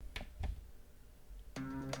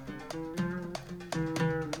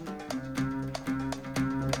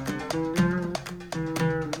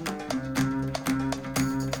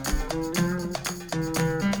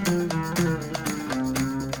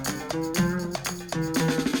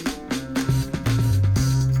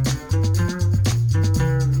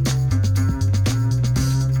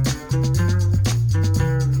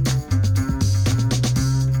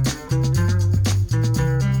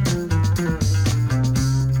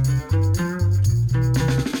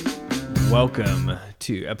Welcome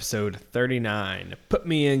to episode 39. Put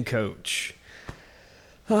me in, coach.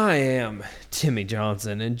 I am Timmy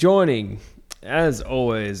Johnson, and joining, as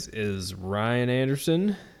always, is Ryan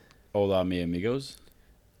Anderson. Hola, mi amigos.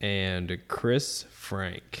 And Chris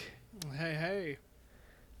Frank. Hey, hey.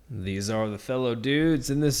 These are the fellow dudes,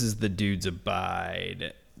 and this is the Dudes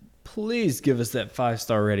Abide. Please give us that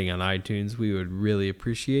 5-star rating on iTunes. We would really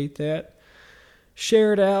appreciate that.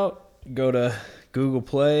 Share it out. Go to Google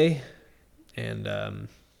Play and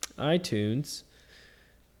iTunes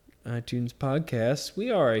Podcasts.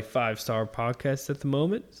 We are a 5-star podcast at the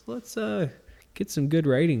moment. So let's get some good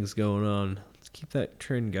ratings going on. Let's keep that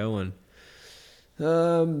trend going.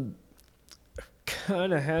 Kind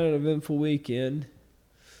of had an eventful weekend.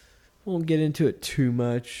 Won't get into it too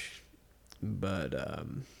much, but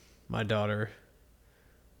my daughter,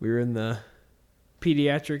 we were in the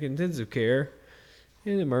pediatric intensive care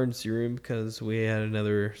in the emergency room because we had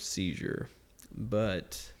another seizure.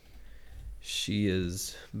 But she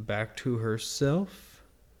is back to herself,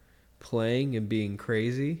 playing and being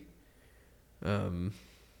crazy. We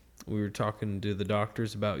were talking to the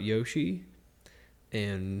doctors about Yoshi,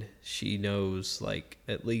 and she knows like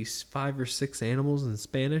at least 5 or 6 animals in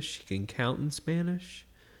Spanish. She can count in Spanish.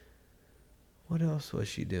 What else was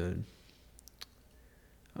she doing?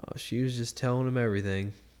 Oh, she was just telling him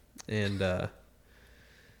everything. And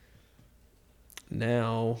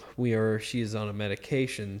now she is on a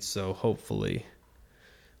medication, so hopefully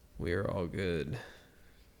we are all good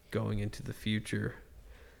going into the future.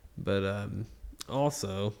 But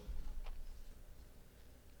also,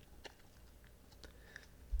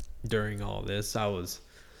 during all this, I was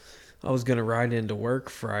gonna ride into work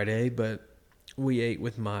Friday, but we ate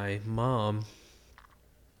with my mom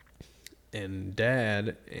and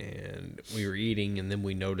dad, and we were eating, and then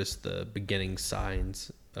we noticed the beginning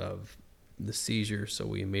signs of the seizure, so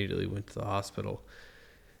we immediately went to the hospital.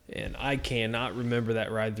 And I cannot remember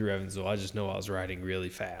that ride through Evansville. I just know I was riding really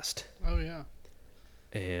fast. Oh, yeah.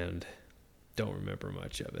 And don't remember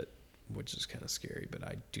much of it, which is kind of scary, but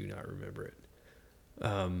I do not remember it.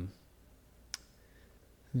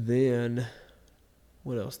 Then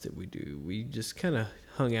what else did we do? We just kind of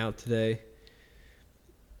hung out today.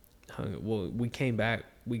 We came back.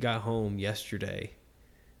 We got home yesterday.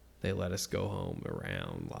 They let us go home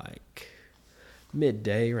around like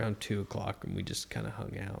midday, around 2 o'clock, and we just kind of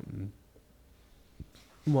hung out and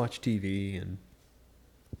watched TV and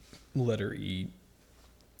let her eat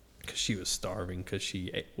because she was starving. Because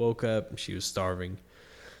she woke up and she was starving.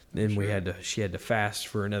 Then she had to fast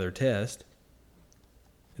for another test,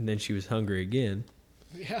 and then she was hungry again.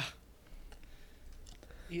 Yeah.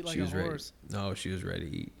 Eat like She a was ready. horse. No, she was ready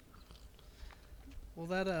to eat. Well,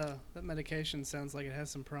 that medication sounds like it has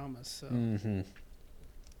some promise. So Mm-hmm.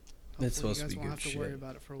 It's supposed to be you guys won't good have to worry shit.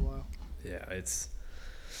 about it for a while. Yeah,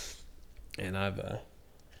 and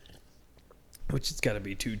which it's got to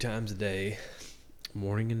be 2 times a day,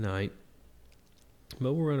 morning and night.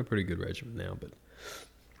 But we're on a pretty good regimen now. But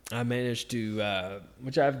I managed to,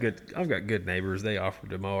 which I've got good neighbors. They offered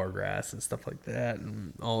to mow our grass and stuff like that,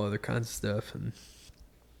 and all other kinds of stuff. And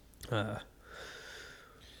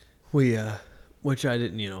which I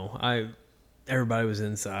didn't, everybody was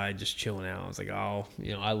inside just chilling out. I was like, I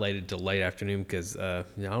laid it till late afternoon because I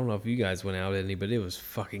don't know if you guys went out any, but it was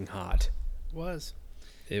fucking hot.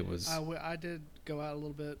 It was. I did go out a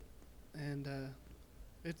little bit, and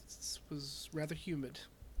it was rather humid.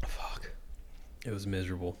 Fuck. It was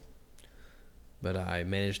miserable. But I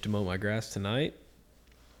managed to mow my grass tonight.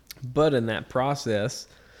 But in that process,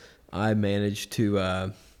 I managed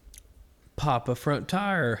to pop a front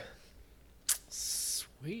tire.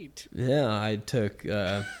 Sweet. Yeah, I took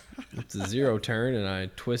it's a 0 turn, and I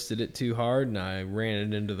twisted it too hard, and I ran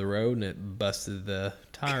it into the road, and it busted the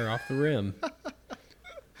tire off the rim.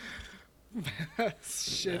 That's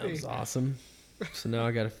shitty. That was awesome. So now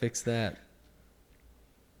I got to fix that.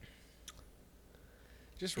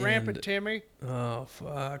 Just ramp it, Timmy. Oh,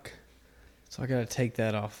 fuck. So I got to take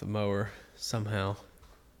that off the mower somehow.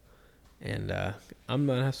 And I'm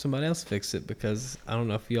going to have somebody else fix it because I don't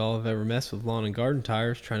know if y'all have ever messed with lawn and garden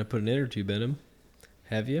tires trying to put an inner tube in them.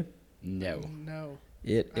 Have you? No. No.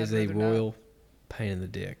 It is a rather royal pain in the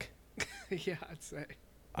dick. Yeah, I'd say.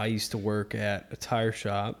 I used to work at a tire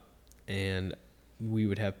shop, and we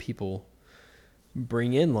would have people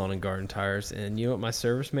bring in lawn and garden tires. And you know what my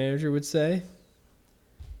service manager would say?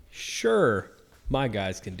 Sure, my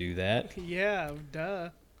guys can do that. Yeah, duh.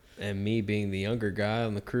 And me being the younger guy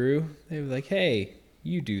on the crew, they were like, hey,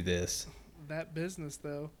 you do this. That business,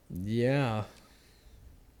 though. Yeah.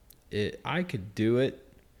 I could do it,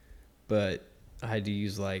 but I had to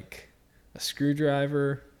use like a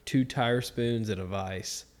screwdriver 2 tire spoons and a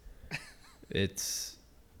vise. It's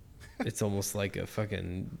almost like a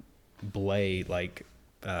fucking blade, like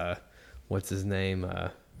what's his name?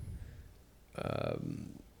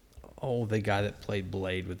 The guy that played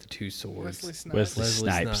Blade with the 2 swords. Wesley Snipes. Wesley Wesley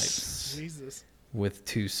Snipes. Jesus. with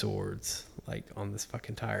 2 swords, like on this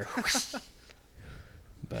fucking tire.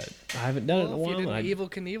 But I haven't done it in a Well, if you while. didn't And Evil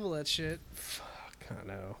Knievel that shit. I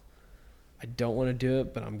know. I don't want to do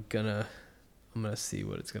it, but I'm gonna see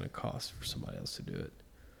what it's gonna cost for somebody else to do it.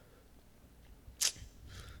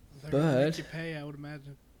 They're gonna make But- you pay, I would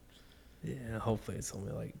imagine. Yeah, hopefully it's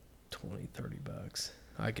only like $20-$30.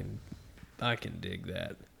 I can dig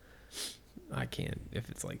that. I can't. If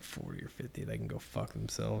it's like 40 or 50, they can go fuck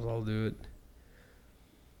themselves. I'll do it.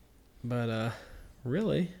 But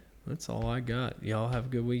really, that's all I got. Y'all have a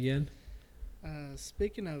good weekend.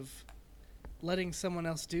 Speaking of letting someone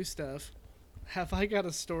else do stuff, have I got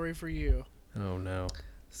a story for you? Oh no.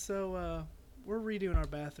 So we're redoing our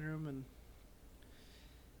bathroom, and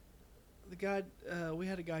the guy, we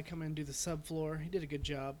had a guy come in and do the subfloor. He did a good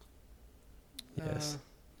job. Yes.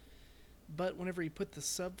 But whenever he put the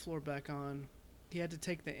subfloor back on, he had to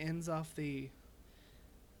take the ends off the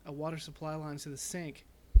water supply lines to the sink.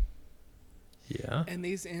 Yeah. And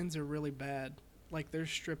these ends are really bad. Like, they're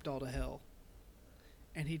stripped all to hell.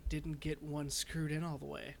 And he didn't get one screwed in all the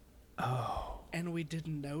way. Oh. And we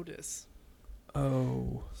didn't notice.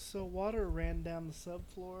 Oh. So water ran down the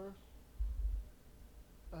subfloor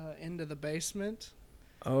into the basement,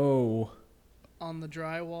 Oh. on the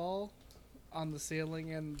drywall, on the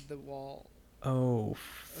ceiling, and the wall. Oh.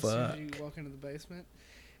 As soon Fuck. as you walk into the basement.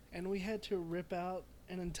 And we had to rip out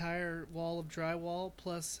an entire wall of drywall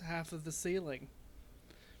plus half of the ceiling.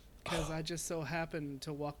 Because I just so happened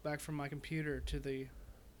to walk back from my computer to the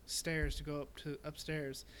stairs to go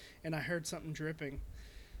upstairs, and I heard something dripping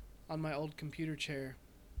on my old computer chair.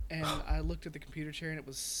 And I looked at the computer chair and it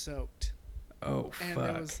was soaked. Oh And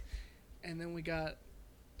fuck. and then we got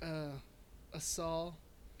a saw,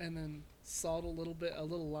 and then sawed a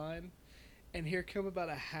little line, and here come about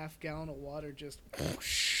a half gallon of water just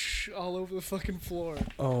whoosh, all over the fucking floor.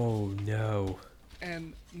 Oh no.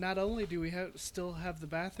 And not only do we still have the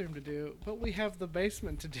bathroom to do, but we have the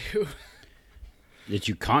basement to do. Did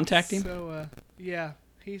you contact him? So yeah,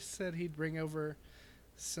 he said he'd bring over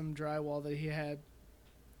some drywall that he had,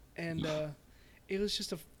 and it was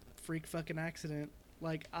just a freak fucking accident.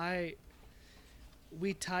 Like,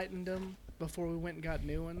 we tightened them before we went and got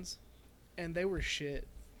new ones, and they were shit.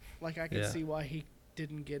 Like, I could Yeah. see why he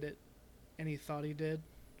didn't get it, and he thought he did.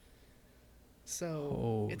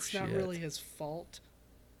 So Oh, it's not shit. really his fault.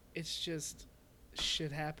 It's just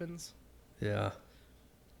shit happens, Yeah.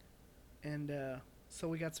 and so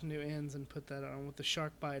we got some new ends and put that on with the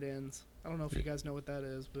shark bite ends. I don't know if you guys know what that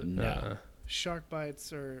is, but No. Uh-uh. shark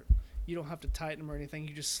bites are, you don't have to tighten them or anything.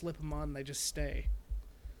 You just slip them on and they just stay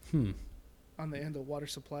on the end of water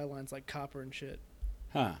supply lines like copper and shit,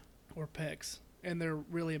 Huh. or PEX. And they're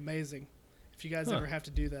really amazing if you guys Huh. ever have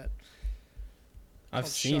to do that. I've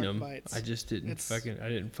Called seen shark them. bites. I just didn't It's- I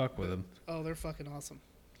didn't fuck with them. Oh, they're fucking awesome.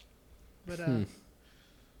 But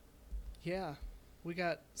yeah, we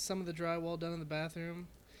got some of the drywall done in the bathroom,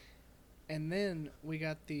 and then we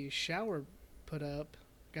got the shower put up,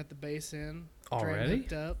 got the base in, drain Already?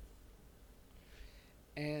 hooked up,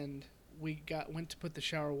 and we went to put the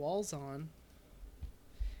shower walls on,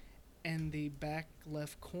 and the back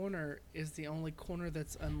left corner is the only corner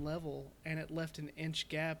that's unlevel, and it left an inch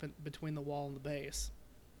gap between the wall and the base.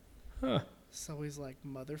 Huh. So he's like,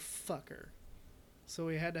 motherfucker. So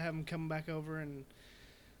we had to have him come back over and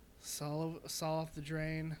saw off the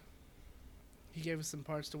drain. He gave us some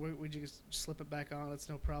parts to we just slip it back on. It's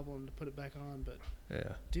no problem to put it back on. But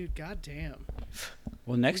Yeah. dude, goddamn,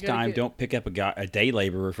 Well, next gotta time, get- don't pick up a day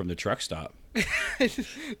laborer from the truck stop.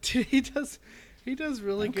 dude, he does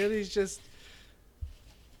really good. It's just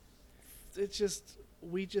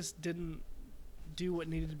we just didn't do what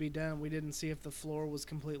needed to be done. We didn't see if the floor was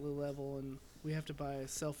completely level, and we have to buy a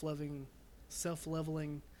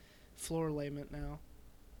self-leveling floor layment now.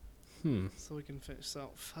 So we can finish. So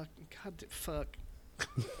fuck.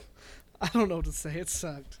 I don't know what to say. It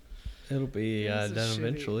sucked. It'll be It was a done shitty-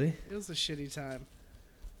 eventually. It was a shitty time.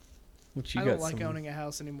 Which you I got don't like some- owning a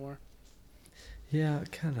house anymore. Yeah,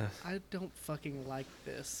 kind of. I don't fucking like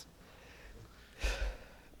this.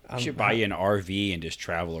 You should buy you an RV and just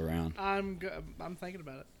travel around. I'm thinking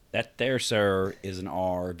about it. That there, sir, is an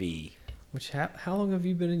RV. How long have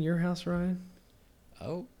you been in your house, Ryan?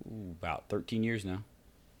 Oh, about 13 years now.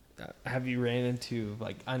 Have you ran into,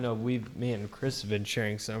 like, I know me and Chris have been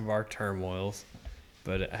sharing some of our turmoils,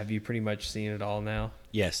 but have you pretty much seen it all now?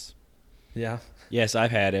 Yes. Yeah. Yes,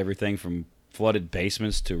 I've had everything from flooded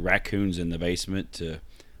basements to raccoons in the basement to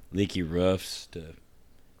leaky roofs to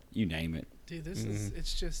you name it. Dude, this is,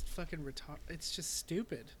 it's just fucking retard. It's just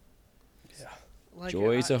stupid. Yeah. Like,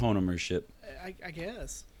 Joys of homeownership. I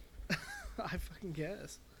guess. I fucking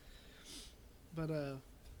guess. But,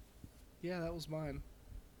 yeah, that was mine.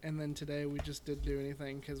 And then today we just didn't do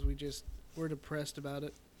anything because we're depressed about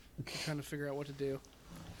it. We're trying to figure out what to do.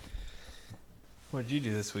 What did you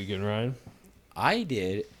do this weekend, Ryan? I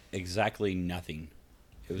did exactly nothing.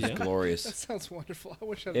 It was Yeah? That glorious. sounds wonderful. I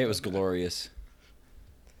wish I'd It was done that. glorious.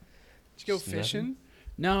 Did you go Just nothing? fishing?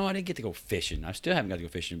 No, I didn't get to go fishing. I still haven't got to go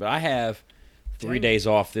fishing, but I have 3 Dang. days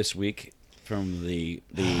off this week from the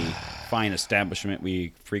fine establishment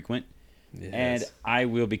we frequent, and I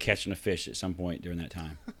will be catching a fish at some point during that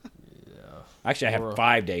time. yeah. Actually, I Or- have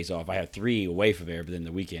 5 days off. I have 3 away from there, but then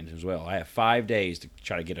the weekend as well. I have 5 days to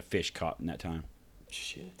try to get a fish caught in that time.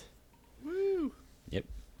 Shit. Woo! Yep.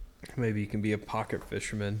 Maybe you can be a pocket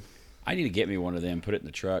fisherman. I need to get me one of them, put it in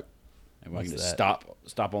the truck, and I What's can just that?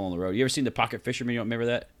 stop on the road. You ever seen the pocket fisherman? You don't remember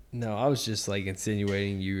that? No, I was just like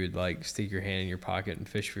insinuating you would like stick your hand in your pocket and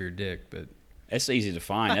fish for your dick, but That's easy to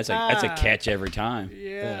find. That's a catch every time.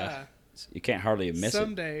 Yeah. You can't hardly miss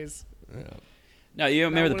Some it. days. you know, No, you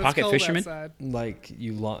don't Not remember when the it's pocket cold fisherman? outside. like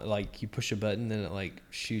you push a button and it like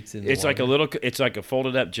shoots in. It's the like a water. little. It's like a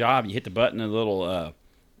folded up job. You hit the button, and a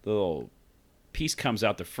little piece comes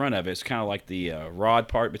out the front of it. It's kind of like the rod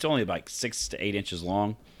part, but it's only like 6 to 8 inches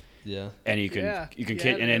long, Yeah. and you can Yeah. you can Yeah,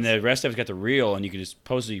 get, it and then is. the rest of it's got the reel, and you can just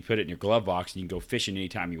supposedly put it in your glove box, and you can go fishing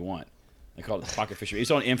anytime you want. They call it the pocket fisherman.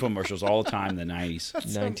 It's on infomercials all the time in the 90s. That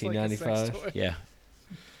sounds like a sex 1995. toy. Yeah.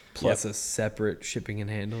 Plus a separate shipping and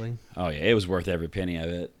handling. Oh yeah, it was worth every penny of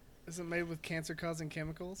it. Is it made with cancer-causing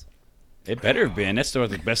chemicals? It better have been. That's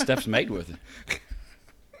the best stuff's made with it.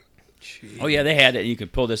 Jeez. Oh yeah, they had it. You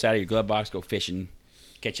could pull this out of your glove box, go fishing,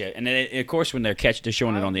 catch it, and then of course when they're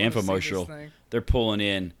showing it I on the wanna see this infomercial, thing. they're pulling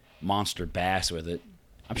in monster bass with it.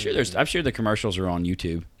 I'm sure the commercials are on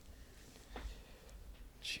YouTube.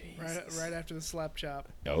 Right after the slap chop.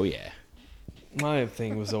 Oh yeah. My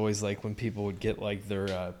thing was always like when people would get like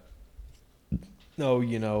their,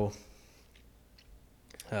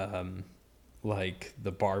 like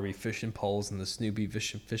the Barbie fishing poles and the Snoopy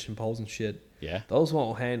fishing poles and shit. Yeah. Those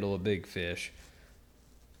won't handle a big fish.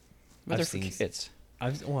 But I've they're for seen- kids.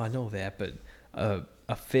 I know that, but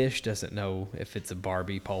a fish doesn't know if it's a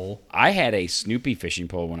Barbie pole. I had a Snoopy fishing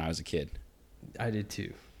pole when I was a kid. I did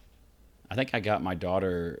too. I think I got my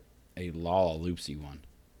daughter a Lala Loopsy one.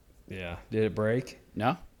 Yeah. Did it break?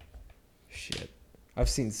 No? Shit. I've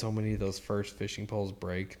seen so many of those first fishing poles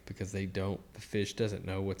break because the fish doesn't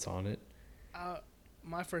know what's on it.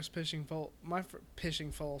 My first fishing pole.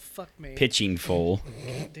 Fuck me. Pitching pole.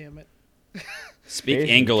 God damn it. Speak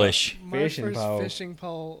Fishing English. My Fishing first pole. fishing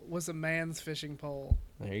pole was a man's fishing pole.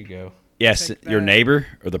 There you go. Yes, Take your that, neighbor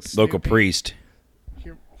or the local Snoopy. priest.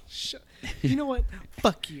 Here, you know what?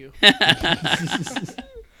 Fuck you.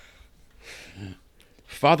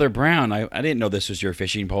 Father Brown, I didn't know this was your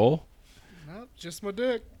fishing pole. Nope, just my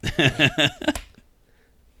dick. I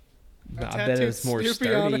bet it tattooed was more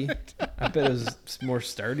Snoopy on sturdy. it. I bet it was more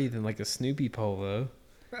sturdy than like a Snoopy pole, though.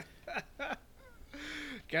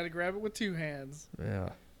 Gotta grab it with two hands. Yeah.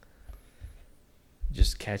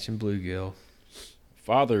 Just catching bluegill.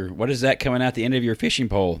 Father, what is that coming out the end of your fishing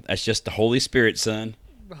pole? That's just the Holy Spirit, son.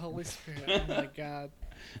 The Holy Spirit. Oh my God.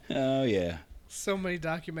 Oh, yeah. So many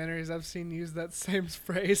documentaries I've seen use that same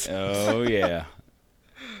phrase. Oh, yeah.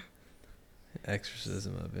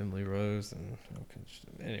 Exorcism of Emily Rose and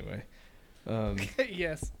anyway.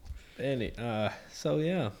 Yes. So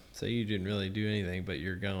yeah. So you didn't really do anything, but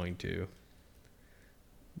you're going to.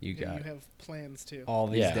 You Yeah, got you have plans too. all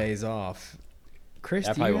these Yeah. days off. Chris,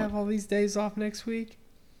 I do probably you won't. have all these days off next week?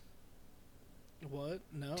 What?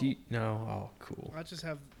 No. No. Oh, cool. I just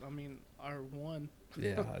have, our one.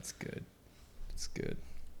 Yeah, that's good. It's good.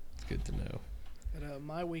 It's good to know. But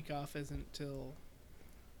my week off isn't till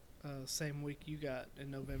same week you got in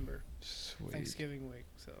November, Sweet. Thanksgiving week.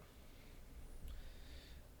 So.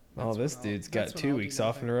 Oh, That's this when I'll- dude's got that's when 2 I'll do weeks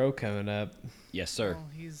off in a nothing. row coming up. Yes, sir. Well,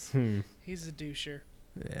 he's Hmm. he's a doucher.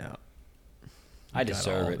 Yeah. I Got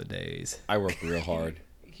deserve all it. the days. I work real hard.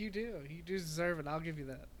 You do. You do deserve it. I'll give you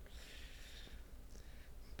that.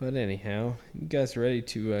 But anyhow, you guys ready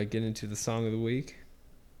to get into the song of the week?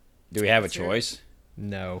 Do we have a Let's hear it. choice?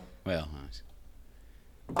 No. Well,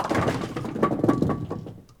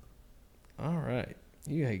 All right.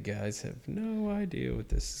 You guys have no idea what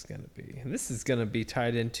this is going to be. And this is going to be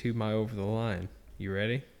tied into my Over the Line. You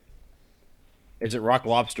ready? is it Rock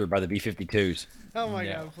Lobster by the B-52s? Oh my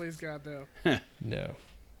No. God! Please God no. No.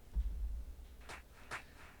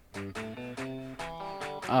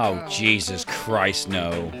 Oh, Jesus Christ,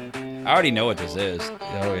 no. I already know what this is.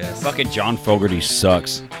 Oh, yes. Fucking John Fogerty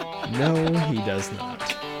sucks. No, he does not.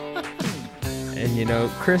 And you know,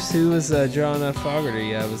 Chris, who was John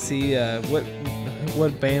Fogerty? Was he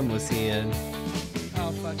what band was he in?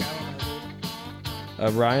 Oh fuck, I don't know,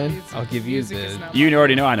 dude. Ryan, Music- I'll give you music is the not You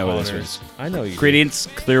already know I know what this honors. is. I know you. Creedence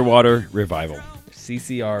Clearwater Revival.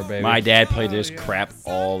 CCR, baby. My dad played this Oh, yeah. crap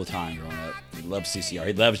all the time growing up. He loves CCR.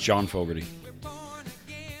 He loves John Fogerty.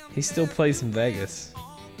 He still plays in Vegas.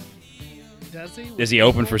 Does he? Is he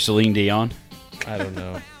open for Celine Dion? I don't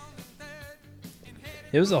know.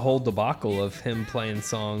 It was a whole debacle of him playing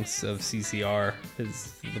songs of CCR.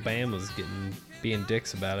 The band was being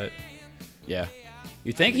dicks about it. Yeah.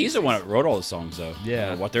 You think he's the one that wrote all the songs, though. Yeah. I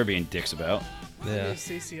don't know what they're being dicks about. I Yeah. knew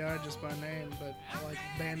CCR just by name, but like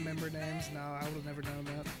band member names, no, I would have never known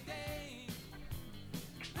that.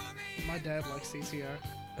 My dad likes CCR.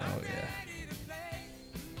 Oh yeah.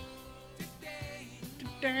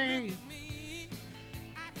 Dang.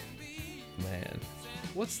 Man.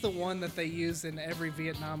 What's the one that they use in every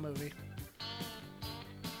Vietnam movie?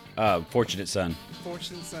 Fortunate Son.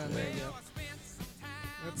 Fortune Son. There you go.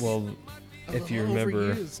 That's Well, if you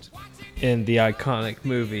remember overused. in the iconic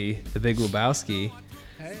movie The Big Lebowski,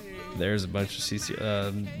 Hey. there's a bunch of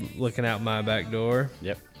CCR looking out my back door.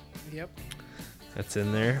 Yep. Yep. That's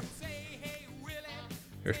in there.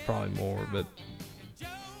 There's probably more, but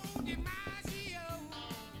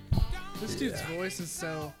This dude's Yeah. voice is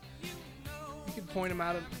so. You can point him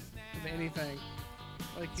out of anything.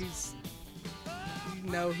 Like he's.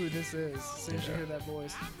 You know who this is as soon as you Yeah. hear that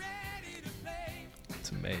voice. it's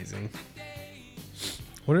amazing.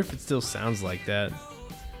 Wonder if it still sounds like that.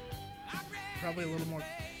 Probably a little more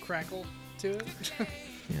crackle to it.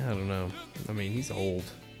 Yeah, I don't know. I mean, he's old.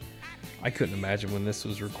 I couldn't imagine when this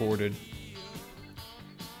was recorded.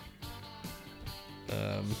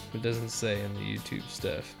 It doesn't say in the YouTube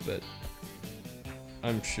stuff, but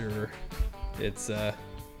I'm sure it's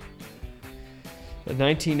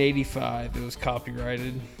 1985. It was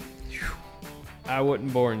copyrighted. Whew. I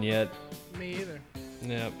wasn't born yet. Me either.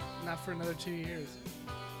 Yep. Not for another 2 years.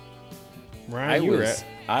 Ryan, you were at.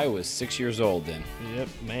 I was 6 years old then. Yep,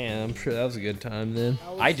 man. I'm sure that was a good time then.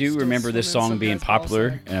 was I do still remember this swimming song some being guy's ball popular,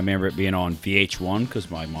 sack. and I remember it being on VH1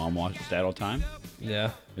 because my mom watched that all the time.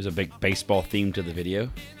 Yeah. There's a big baseball theme to the video.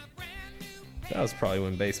 That was probably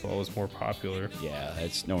when baseball was more popular. Yeah,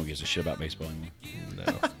 it's no one gives a shit about baseball anymore.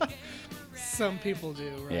 No. Some people do,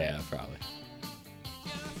 right? Yeah, probably.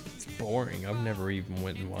 It's boring. I've never even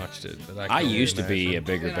went and watched it. But I can only used to be a imagine.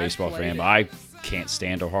 bigger And I baseball played fan, it. but I can't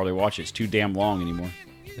stand or hardly watch it. It's too damn long anymore.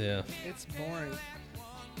 Yeah. It's boring.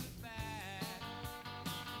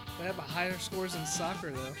 They have a higher scores in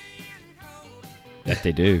soccer, though. That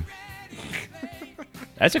they do.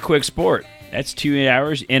 That's a quick sport. That's 2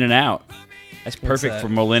 hours in and out. That's perfect that? for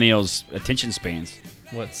millennials' attention spans.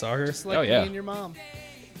 What, soccer? Just like Oh, yeah. me and your mom.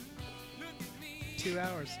 2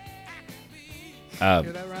 hours. Uh,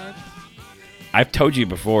 Hear that, Ryan? I've told you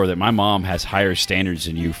before that my mom has higher standards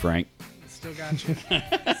than you, Frank. Still got you.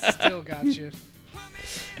 Still got you.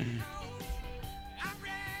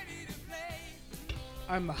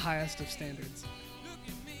 I'm the highest of standards.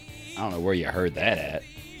 I don't know where you heard that at.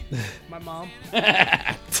 My mom.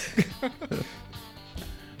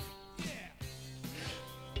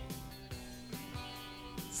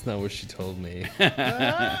 That's not what she told me.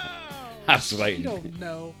 I was You waiting. don't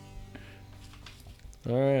know.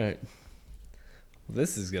 All right. Well,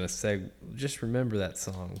 this is going to say, just remember that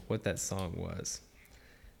song, what that song was.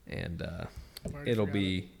 And I've already it'll forgot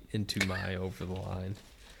be into my Over the Line.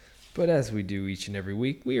 But as we do each and every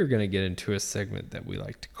week, we are going to get into a segment that we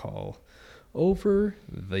like to call Over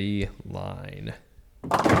the Line.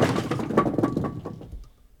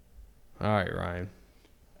 All right, Ryan.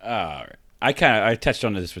 All right. I touched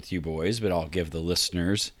on this with you boys, but I'll give the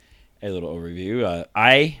listeners a little overview.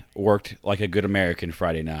 I worked like a good American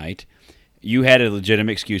Friday night. You had a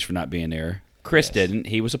legitimate excuse for not being there. Chris Yes. didn't.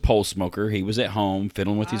 He was a pole smoker. He was at home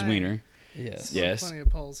fiddling with his I- wiener. Yes. Yeah. Yes. Plenty of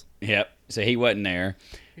polls. Yep. So he wasn't there.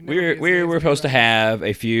 He We never were gets we days were to supposed to do that. have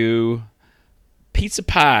a few pizza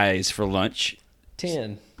pies for lunch.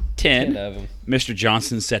 10 10. of them. Mr.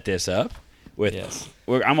 Johnson set this up with. Yes.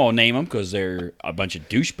 I'm gonna name them because they're a bunch of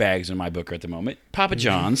douchebags in my book at the moment. Papa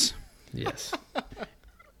John's. Yes.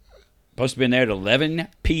 Supposed to be in there at 11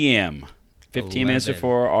 p.m. 15 minutes 11.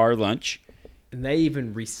 before our lunch. And they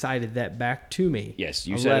even recited that back to me. Yes,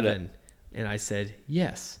 you said it. 11. And I said,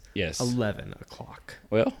 yes. Yes. 11 o'clock.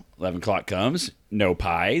 Well, 11 o'clock comes, no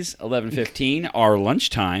pies. 11:15, our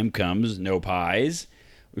lunchtime comes, no pies.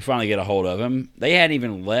 We finally get a hold of them. They hadn't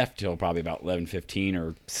even left till probably about 11:15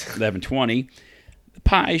 or 11:20. The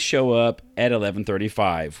pies show up at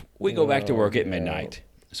 11:35. We go back to work at midnight.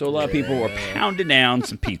 So a lot of people were pounding down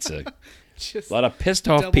some pizza. Just A lot of pissed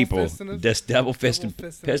off people double-fisting it. just double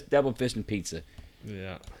fisting Double-fisting pizza.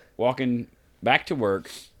 Yeah. Walking back to work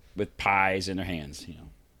with pies in their hands.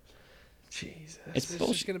 Jesus. It's It's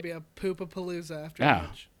bullshit. just gonna be a poop-a-palooza after Yeah.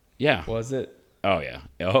 lunch. Yeah. Was it? Oh yeah.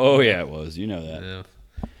 Oh yeah, it was. You know that. Yeah.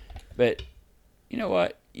 But you know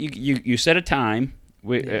what? You set a time.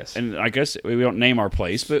 Yes. And I guess we don't name our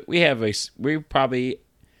place, but we probably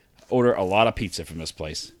order a lot of pizza from this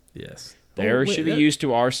place. Yes. They're Oh, wait, should be that- used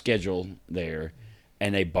to our schedule there,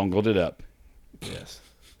 and they bungled it up. Yes.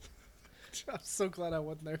 I'm so glad I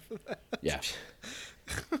wasn't there for that. Yeah.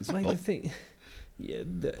 Like the thing, yeah,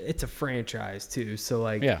 it's a franchise too, so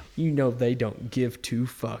like, Yeah. they don't give two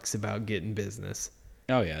fucks about getting business.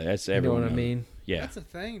 Oh yeah, that's You know everyone. what I knows. mean? Yeah. That's a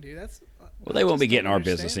thing, dude. That's Well, they won't be getting our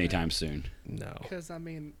business anytime soon. No. Because I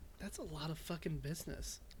mean, that's a lot of fucking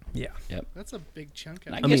business. Yeah. That's a big chunk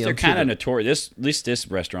And of I it. guess mean, they're I'm sure kind of that- notorious. At least this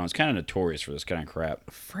restaurant's kind of notorious for this kind of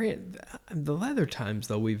crap. The other times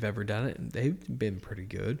though we've ever done it, they've been pretty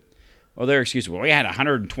good. Well, their excuse. Well, we had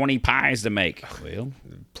 120 pies to make. Well,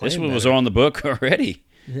 this Plan one was better. on the book already.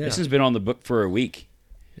 Yeah. This has been on the book for a week.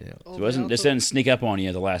 Yeah. Oh, So they this also- didn't sneak up on you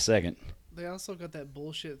at the last second. They also got that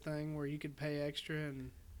bullshit thing where you could pay extra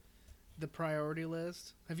and the priority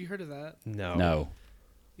list. Have you heard of that? No. No.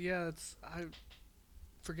 Yeah, I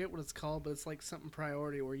forget what it's called, but it's like something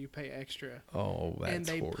priority where you pay extra. Oh, that's and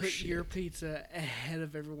they put horseshit. your pizza ahead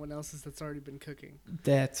of everyone else's that's already been cooking.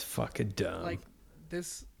 That's fucking dumb. Like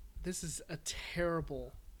this is a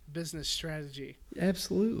terrible business strategy.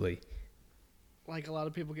 Absolutely. Like a lot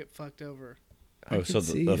of people get fucked over. I Oh, can so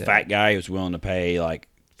see the that. fat guy who's willing to pay like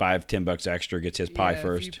 $5-10 extra gets his pie Yeah,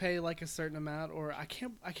 first. If you pay like a certain amount, or I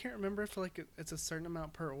can't remember if like it's a certain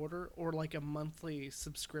amount per order or like a monthly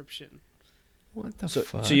subscription. What the So,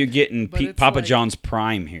 fuck? so you're getting But it's Papa like- John's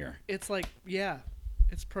Prime here. It's like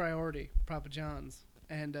it's priority Papa John's,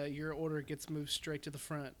 and your order gets moved straight to the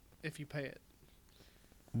front if you pay it.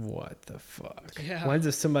 What the fuck? Yeah. Why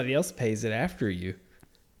if somebody else pays it after you?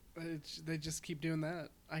 They just keep doing that.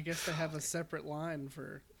 I guess they have a separate line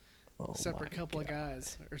for Oh a separate my couple of God.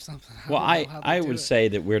 guys or something. Well, don't know how they I do would it. say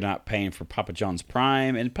that we're not paying for Papa John's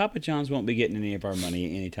Prime, and Papa John's won't be getting any of our money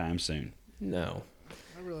anytime soon. No.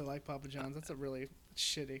 I really like Papa John's. That's a really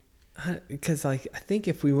shitty. Because like I think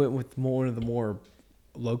if we went with one of the more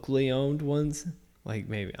locally owned ones, like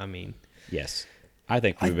maybe Yes. I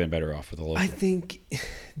think we've been better off with the local. I think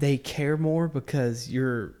they care more because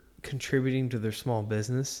you're contributing to their small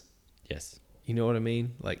business. Yes. You know what I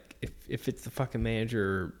mean? Like if it's the fucking manager,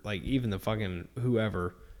 or like even the fucking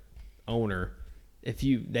whoever owner,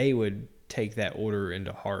 they would take that order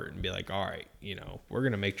into heart and be like, all right, we're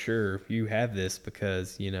gonna make sure you have this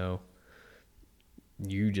because you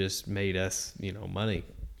just made us money.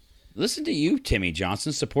 Listen to you, Timmy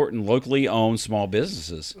Johnson, supporting locally owned small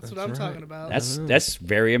businesses. That's what I'm right. talking about. That's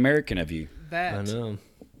very American of you. I That know,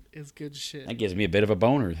 is good shit. That gives me a bit of a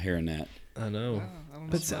boner hearing that. I know. Wow, I don't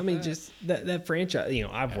know But I about mean, that. just that franchise.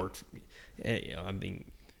 I've worked.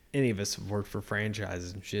 Any of us have worked for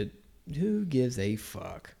franchises and shit. Who gives a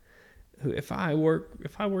fuck? If I work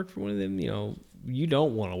for one of them, you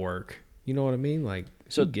don't want to work. You know what I mean? Like,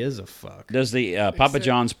 So- who gives a fuck? Does the Papa Except-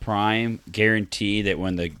 John's Prime guarantee that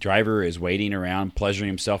when the driver is waiting around, pleasuring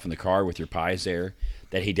himself in the car with your pies there,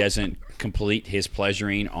 that he doesn't complete his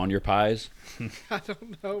pleasuring on your pies? I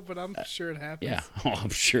don't know, but I'm sure it happens. Yeah, oh, I'm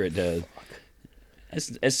sure it does.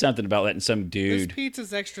 It's something about letting some This dude.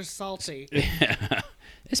 pizza's extra salty.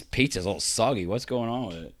 This pizza's a little soggy. What's going on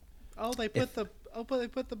with it? Oh, they put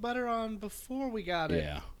the butter on before we got it.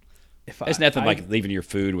 Yeah. If It's nothing like leaving your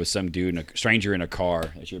food with some dude, a stranger in a car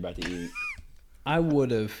that you're about to eat. I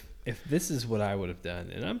would have, if this is what I would have done,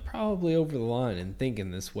 and I'm probably over the line in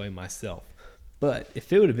thinking this way myself. But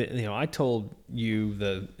if it would have been, I told you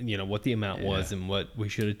what the amount was Yeah. and what we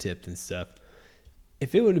should have tipped and stuff.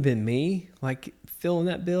 If it would have been me, like filling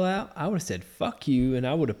that bill out, I would have said "fuck you" and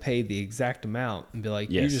I would have paid the exact amount and be like,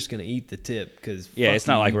 "You're Yes. just gonna eat the tip," because Yeah, it's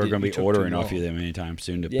not like we're going to be ordering off you them. them anytime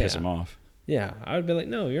soon to piss them off. Yeah, I would be like,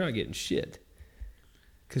 "No, you're not getting shit."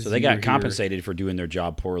 So they got compensated for doing their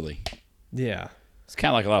job poorly. Yeah, It's kind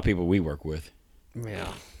of like a lot of people we work with.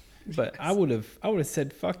 yeah. But I would have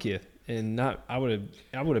said "fuck you" and not. I would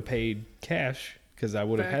have paid cash because I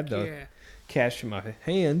would have had the Yeah. cash in my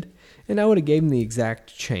hand, and I would have gave him the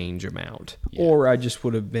exact change amount, Yeah. or I just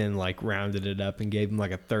would have been like rounded it up and gave him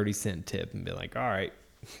like a 30-cent tip and be like, "All right,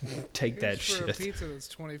 take that Here's for a shit." pizza that's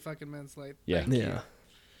 20 fucking minutes late. Yeah. Thank you. Yeah.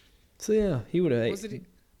 So yeah, he would have. Was it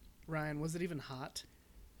Ryan, was it even hot?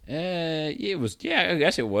 It was. Yeah, I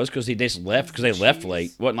guess it was because they just left because they left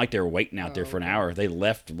late. Wasn't like they were waiting out there for an hour. They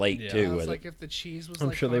left late Yeah. too. I was with like, it. if the cheese was, I'm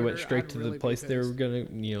like, sure they went harder, straight I'd to really the be place they were pissed.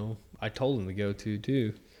 gonna. I told them to go to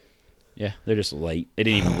too. Yeah, they're just late. They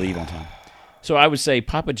didn't even leave on time. So I would say,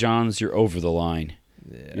 Papa John's, you're over the line.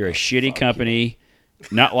 Yeah, You're a shitty company,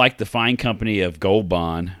 not like the fine company of Gold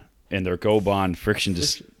Bond and their Gold Bond friction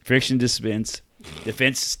defense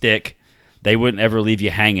stick. They wouldn't ever leave you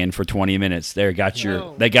hanging for 20 minutes. They got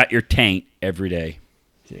No. your taint every day.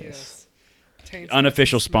 Yes. Taints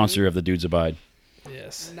Unofficial nice and sponsor of the Dudes Abide.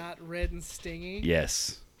 Yes. smooth, not red and stingy.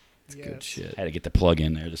 Yes, It's Yes. good shit. I had to get the plug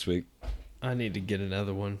in there this week. I need to get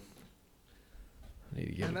another one. I need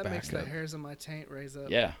to get And it that makes back the up. hairs on my taint raise up.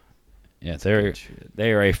 Yeah, they're Good shit.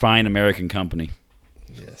 they are a fine American company.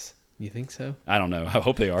 Yes. You think so? I don't know. I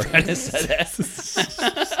hope they are. I just said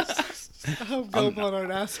that. I hope Gold Bond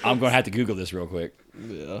aren't assholes. I'm going to have to Google this real quick.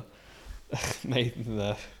 Yeah. Made in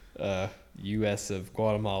the U.S. of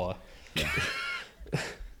Guatemala.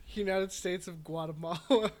 United States of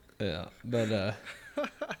Guatemala. Yeah. But,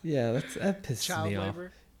 yeah, that pisses Child me off.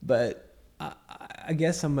 labor. But I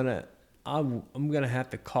guess I'm gonna have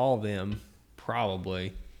to call them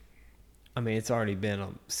probably. I mean, it's already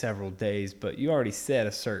been several days, but you already said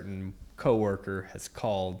a certain coworker has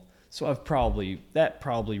called, so that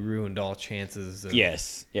probably ruined all chances of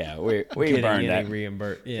Yes. Yeah. We getting burned any that.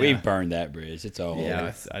 reimbursed. Yeah. We've burned that bridge. It's all Yeah,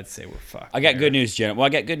 over. I'd say we're fucked. I got there. good news, Jen. Well, I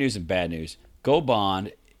got good news and bad news. Gold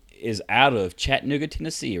Bond is out of Chattanooga,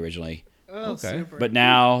 Tennessee originally, Oh, Okay. super. but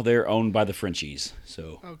now they're owned by the Frenchies.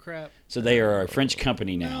 So Oh, crap. they are a French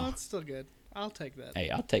company No, now. it's still good. I'll take that. Hey,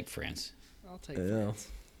 I'll take France. I'll take Yeah. that.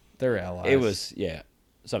 They're allies. It was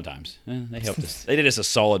sometimes they helped us. They did us a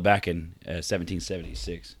solid back in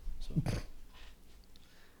 1776. So.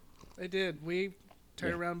 They did. We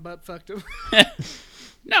turned around and butt fucked them.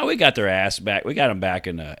 No, we got their ass back. We got them back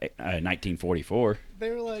in 1944.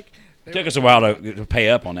 They were like... Took us a while to pay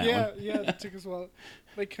up on that Yeah, one. yeah, it took us a while.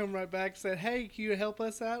 They come right back and said, hey, can you help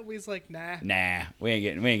us out? We was like, nah. Nah, we ain't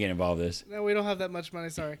getting involved in this. No, we don't have that much money,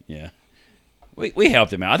 sorry. Yeah, we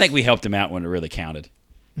helped him out. I think we helped him out when it really counted.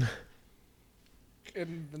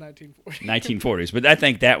 In the 1940s. 1940s, but I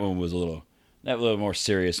think that one was a little more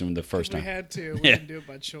serious than the first We time. had to. We Yeah. didn't do it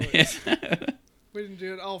by choice. We didn't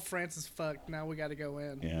do it. Oh, France is fucked. Now we got to go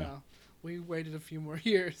in. Yeah. No. We waited a few more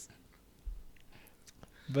years.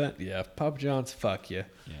 But yeah, Papa John's fuck you.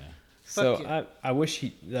 Yeah. So Fuck yeah. I wish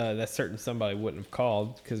that certain somebody wouldn't have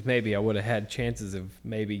called, because maybe I would have had chances of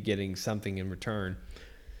maybe getting something in return.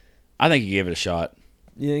 I think you give it a shot.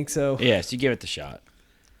 You think so? Yes, you give it the shot.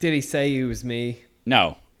 Did he say it was me?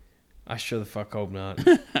 No. I sure the fuck hope not.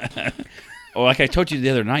 Oh, like I told you the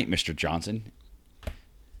other night, Mr. Johnson.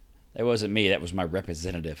 That wasn't me. That was my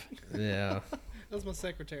representative. Yeah. That was my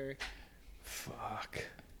secretary. Fuck.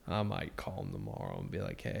 I might call him tomorrow and be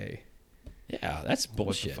like, hey, Yeah, that's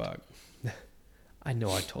bullshit. what the fuck? I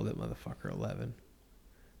know I told that motherfucker 11,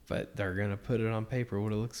 but they're going to put it on paper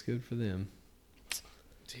what it looks good for them.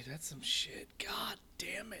 Dude, that's some shit. God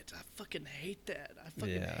damn it. I fucking hate that. I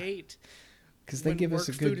fucking Yeah. hate Because they when give us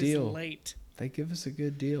a work good food is deal. late. They give us a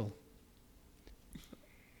good deal.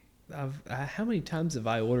 How many times have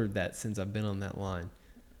I ordered that since I've been on that line?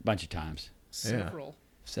 Bunch of times. Several.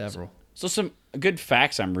 Several. So some good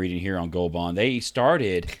facts I'm reading here on Gold Bond. They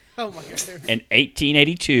started Oh my god. in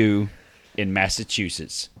 1882 in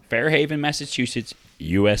Massachusetts, Fairhaven, Massachusetts,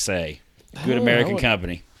 USA. Good Oh, American I would-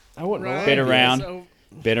 company. I wouldn't know. Ryan Been is around. o-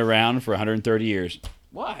 Been around for 130 years.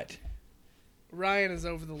 What? Ryan is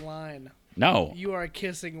over the line. No. You are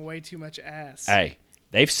kissing way too much ass. Hey,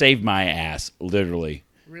 they've saved my ass, literally.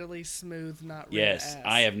 Really smooth, not red Yes, ass.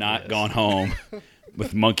 I have not Yes. gone home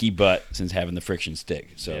with monkey butt since having the friction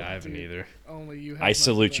stick. So Yeah, I haven't either. Only you have I much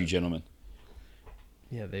salute of you, that. gentlemen.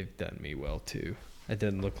 Yeah, they've done me well too. It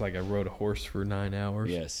doesn't look like I rode a horse for 9 hours.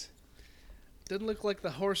 Yes. Didn't look like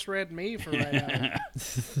the horse read me for right now.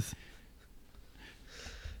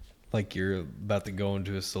 Like you're about to go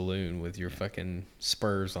into a saloon with your fucking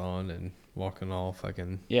spurs on and walking all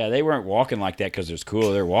fucking. Yeah, they weren't walking like that because it was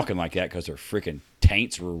cool. They're walking like that because their freaking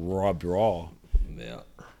taints were rubbed raw. Yeah.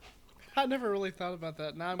 I never really thought about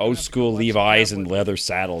that. Now I'm gonna Old have to school watch Levi's that and one. leather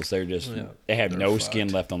saddles. They're just Yeah, they have they're no fucked.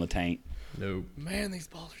 skin left on the taint. Nope. Man, these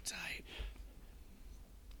balls are tight.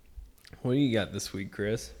 What do you got this week,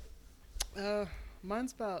 Chris?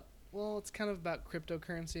 Mine's about, well, it's kind of about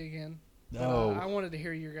cryptocurrency again. But, Oh. I wanted to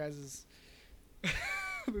hear your guys'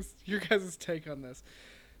 your guys' take on this.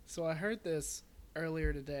 So I heard this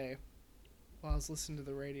earlier today while I was listening to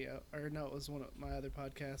the radio. Or no, it was one of my other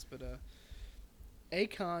podcasts. But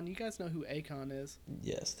Akon, you guys know who Akon is?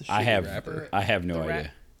 Yes, the I have rapper. I have no The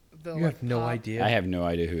idea. The You have no pop, idea. I have no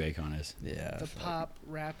idea who Akon is. Yeah. The pop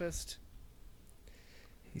rappist.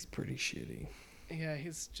 He's pretty shitty. Yeah,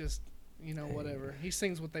 he's just whatever. He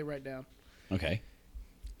sings what they write down. Okay.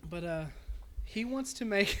 But he wants to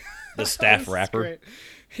make The staff This is rapper.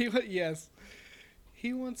 great. Yes,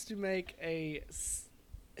 he wants to make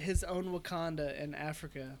his own Wakanda in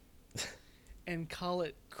Africa, and call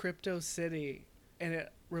it Crypto City, and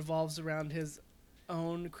it revolves around his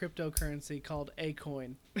own cryptocurrency called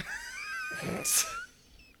Acoin.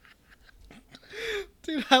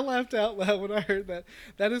 Dude, I laughed out loud when I heard that.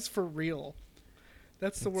 That is for real.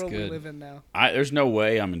 That's the world we good. live in now. There's no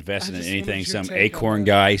way I'm investing I in just anything wanted your some take on acorn that.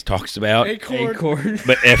 guy talks about. Acorn.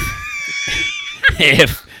 But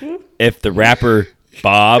if the rapper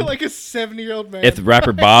Bob, Like a 70-year-old man. if the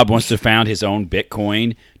rapper Bob wants to found his own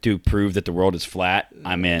Bitcoin to prove that the world is flat,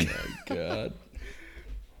 I'm in. God.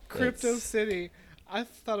 Crypto That's- City. I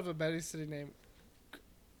thought of a better city name.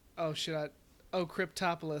 Oh shit!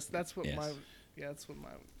 Cryptopolis. That's what Yes. that's what my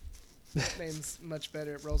name's much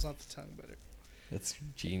better. It rolls off the tongue better. That's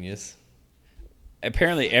genius.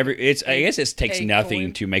 Apparently, I guess it takes Acorn.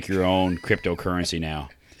 nothing to make your own cryptocurrency now.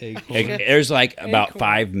 Acorn. There's like about Acorn.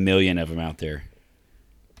 5 million of them out there.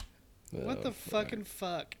 What the fucking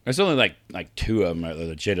fuck? There's only like 2 of them are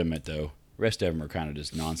legitimate though. The rest of them are kind of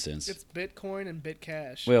just nonsense. It's Bitcoin and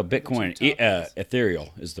Bitcash. Well, are the Bitcoin, two top ones. Ethereal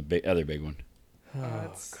is the other big one.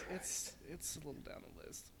 It's a little down the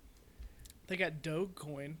list. They got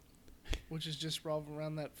Dogecoin, which is just revolving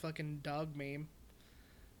around that fucking dog meme.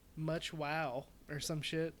 Much wow or some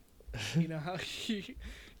shit. You know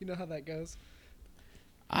how that goes.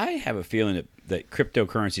 I have a feeling that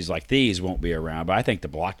cryptocurrencies like these won't be around, but I think the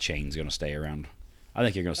blockchain is going to stay around. I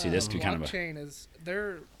think you're going to see this kind of a Blockchain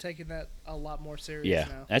they're taking that a lot more serious yeah.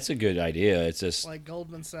 now. That's a good idea. It's just Like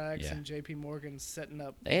Goldman Sachs Yeah. and J.P. Morgan setting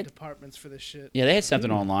up They had- departments for this shit. yeah. They had something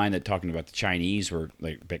online that talking about the Chinese were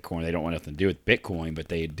like Bitcoin. They don't want nothing to do with Bitcoin, but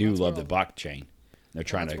they do That's love where the blockchain. They're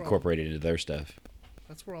trying to that's where incorporate it into their stuff.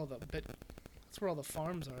 That's where all the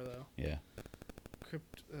farms are though. Yeah.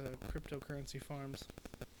 Cryptocurrency farms.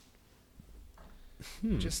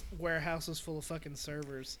 Hmm. Just warehouses full of fucking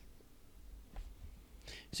servers.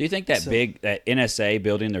 So you think that that NSA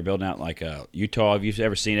building they're building out like Utah? Have you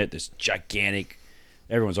ever seen it? This gigantic.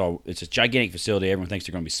 It's a gigantic facility. Everyone thinks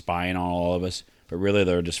they're going to be spying on all of us, but really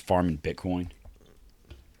they're just farming Bitcoin.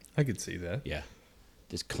 I could see that. Yeah,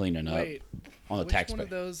 just cleaning up Wait, on the which tax one base. of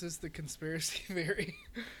those is the conspiracy theory?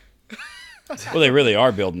 Well, they really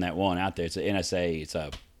are building that one out there. It's a NSA. It's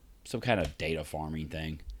some kind of data farming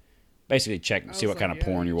thing. Basically, check and see what kind of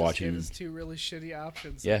porn you're watching. There's 2 really shitty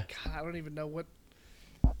options. Yeah. God, I don't even know what.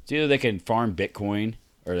 It's either they can farm Bitcoin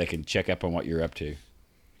or they can check up on what you're up to.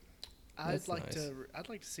 That's I'd like nice. to. I'd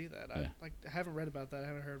like to see that. Yeah. I haven't read about that. I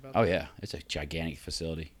haven't heard about. Oh that. yeah, it's a gigantic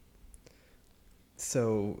facility.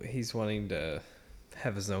 So he's wanting to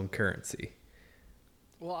have his own currency.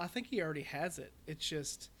 Well, I think he already has it. It's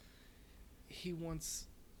just he wants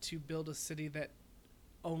to build a city that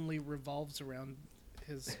only revolves around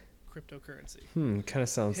his cryptocurrency. Kind of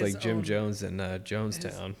sounds His like Jim own- Jones in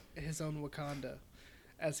Jonestown. His own Wakanda,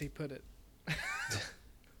 as he put it,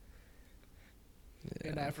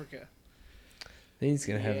 in Africa. Then he's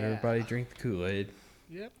gonna have Yeah. everybody drink the Kool-Aid.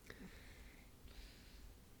 Yep.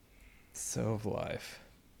 So of life.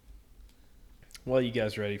 Well, you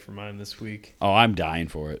guys ready for mine this week? Oh, I'm dying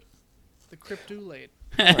for it. The Cryptulate.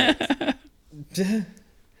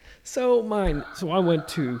 So I went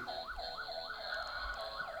to.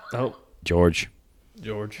 Oh, George.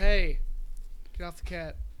 George. Hey, get off the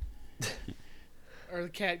cat. Or the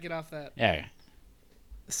cat, get off that. Yeah.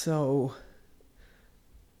 So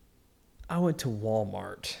I went to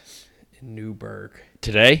Walmart in Newburgh.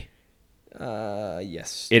 Today?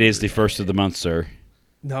 Yes. It is the first of the month, sir.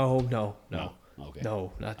 No. Okay.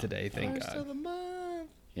 No, not today, thank First of God. the month.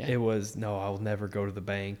 Yeah. It was I'll never go to the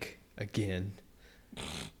bank again.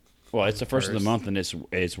 Well, it's the first of the First. month, and it's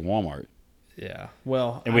Walmart, Yeah.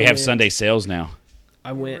 Well, and we have Sunday sales now.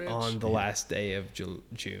 I went Rich. on the last day of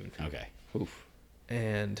June. Okay. Oof.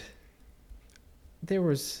 And there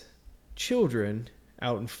was children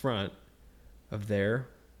out in front of their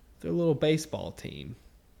little baseball team.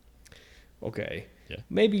 Okay. Yeah.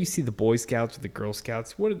 Maybe you see the Boy Scouts or the Girl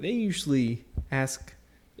Scouts. What do they usually ask?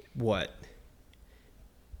 What?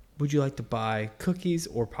 Would you like to buy cookies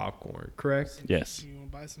or popcorn? Correct? Yes. You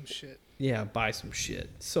want to buy some shit. Yeah, buy some shit.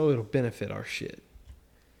 So it'll benefit our shit.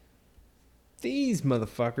 These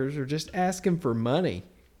motherfuckers are just asking for money.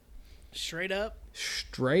 Straight up.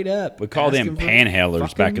 Straight up. We called them asking for panhandlers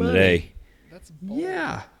fucking back in the money. day. That's bold.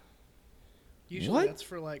 Yeah. Usually What? that's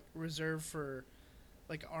for like reserved for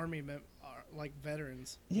like army like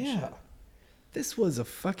veterans. and Yeah. shit. This was a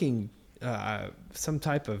fucking some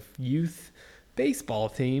type of youth baseball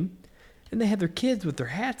team, and they had their kids with their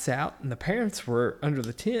hats out, and the parents were under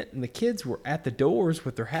the tent, and the kids were at the doors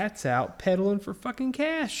with their hats out, peddling for fucking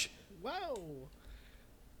cash. Whoa.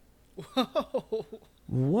 Whoa.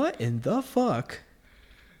 What in the fuck?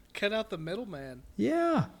 Cut out the middleman.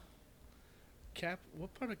 Yeah.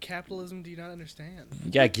 What part of capitalism do you not understand?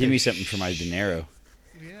 You gotta give me something for my dinero.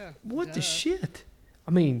 Yeah. What the duh. shit?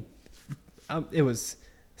 I mean, it was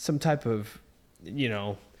some type of,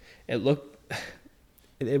 it looked.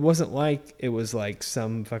 It wasn't like it was like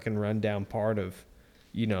some fucking rundown part of,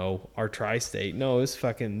 our tri-state. No, it was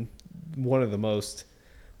fucking one of the most,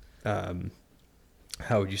 how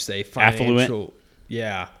would you say, financial, Affluent?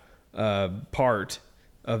 yeah, part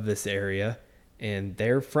of this area, and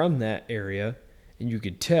they're from that area, and you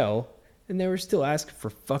could tell, and they were still asking for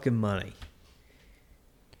fucking money.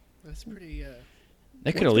 That's pretty.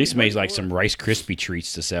 They could at least make like some Rice Krispie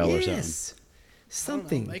treats to sell or something. Yes, I don't know,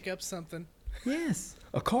 something. make up something. Yes,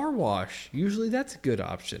 a car wash. Usually that's a good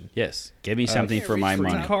option. Yes, give me something can't for my reach for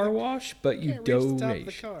money. top. Car wash, but you Can't reach the top of the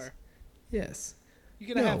donate. car. Yes. You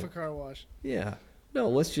get a No. half a car wash. Yeah. No,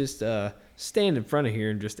 let's just stand in front of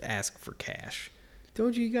here and just ask for cash.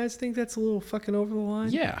 Don't you guys think that's a little fucking over the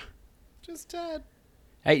line? Yeah. Just tad.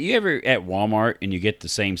 Hey, you ever at Walmart and you get the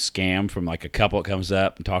same scam from like a couple that comes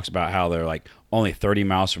up and talks about how they're like only 30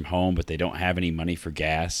 miles from home, but they don't have any money for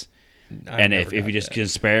gas? And if you just can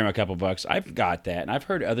spare them a couple bucks, I've got that. And I've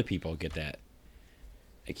heard other people get that.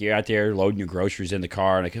 Like you're out there loading your groceries in the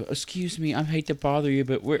car and like, excuse me, I hate to bother you,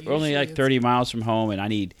 but we're only Usually like it's- 30 miles from home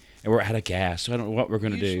and we're out of gas. So I don't know what we're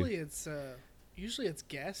going to do. Usually it's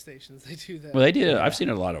gas stations. They do that. Well, they did. I've seen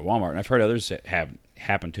it a lot at Walmart, and I've heard others that have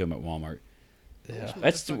happened to them at Walmart. Yeah.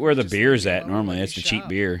 That's Motherfuckers where the just beer's leave you at alone normally. when That's the you cheap shop.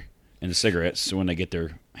 beer and the cigarettes. So when they get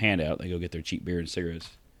their handout, they go get their cheap beer and cigarettes.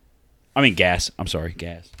 I mean gas. I'm sorry,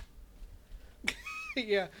 gas.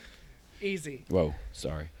 Yeah. Easy. Whoa,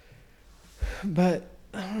 sorry. But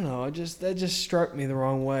I don't know. That just struck me the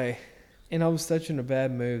wrong way, and I was such in a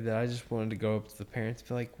bad mood that I just wanted to go up to the parents and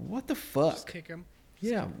be like, "What the Just fuck? kick them.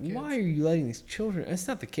 Yeah, why are you letting these children? It's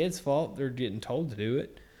not the kids' fault. They're getting told to do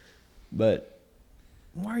it, but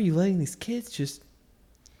why are you letting these kids just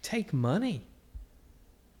take money?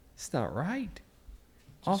 It's not right.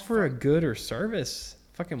 Offer a good or service.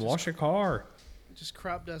 Fucking wash a car. Just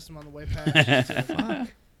crop dust them on the way past. Fuck.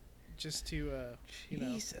 just to you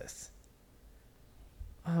know. Jesus.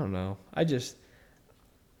 I don't know. It just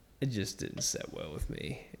didn't set well with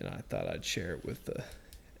me, and I thought I'd share it with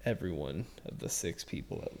every one of the 6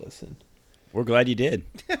 people that listen. We're glad you did.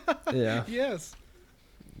 Yeah, Yes.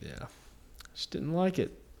 yeah. Just didn't like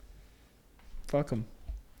it. Fuck them.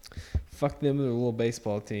 Fuck them and their little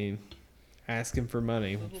baseball team. Asking for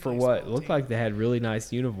money. Little For what? It baseball looked team. like they had really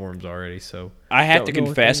nice uniforms already, so. I have to Don't know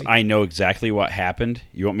what confess, they- I know exactly what happened.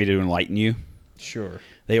 You want me to enlighten you? Sure.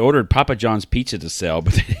 They ordered Papa John's pizza to sell,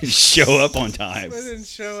 but they didn't show up on time. They didn't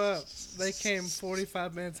show up. They came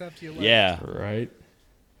 45 minutes after you left. Yeah. Right?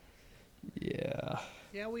 Yeah.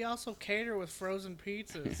 Yeah, we also cater with frozen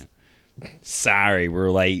pizzas. Sorry, we're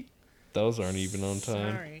late. Those aren't even on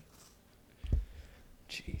time. Sorry.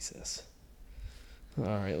 Jesus. All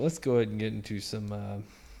right, let's go ahead and get into some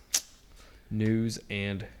news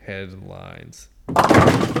and headlines.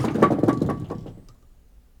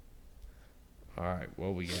 All right,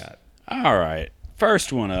 what we got? All right.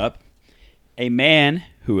 First one up. A man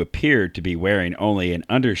who appeared to be wearing only an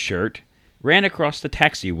undershirt ran across the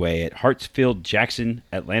taxiway at Hartsfield Jackson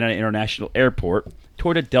Atlanta International Airport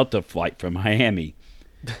toward a Delta flight from Miami.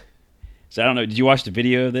 So I don't know. Did you watch the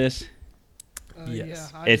video of this?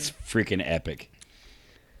 Yes. Yeah, I It's did. freaking epic.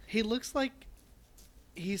 He looks like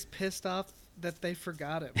he's pissed off that they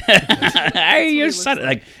forgot him. Hey, he you're looks son-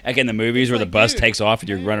 like in the movies where the like, bus dude, takes off and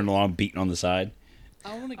you're man. running along beating on the side.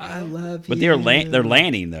 I want to go. I love But you. they're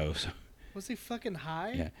landing though. So. Was he fucking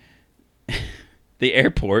high? Yeah. The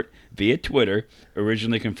airport, via Twitter,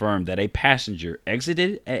 originally confirmed that a passenger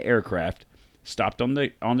exited an aircraft, stopped on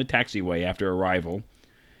the taxiway after arrival,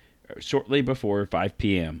 shortly before 5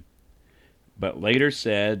 p.m., but later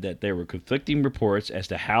said that there were conflicting reports as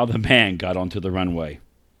to how the man got onto the runway.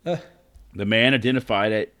 The man,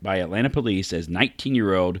 identified by Atlanta police as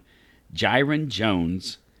 19-year-old Jiron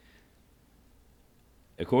Jones.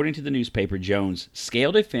 According to the newspaper, Jones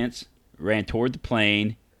scaled a fence, ran toward the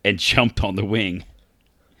plane, and jumped on the wing.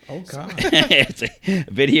 Oh, God. It's a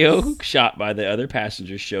video shot by the other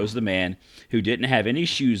passengers shows the man, who didn't have any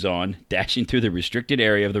shoes on, dashing through the restricted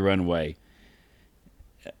area of the runway.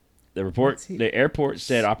 The airport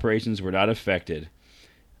said operations were not affected.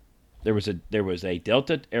 There was a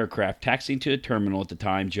Delta aircraft taxiing to the terminal at the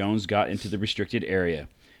time Jones got into the restricted area.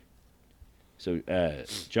 So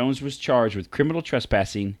Jones was charged with criminal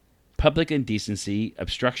trespassing, public indecency,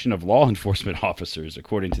 obstruction of law enforcement officers,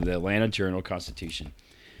 according to the Atlanta Journal-Constitution.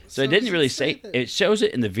 So it didn't really say. It shows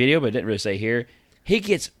it in the video, but it didn't really say here. He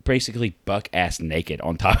gets basically buck-ass naked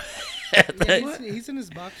on top. Yeah, he's in his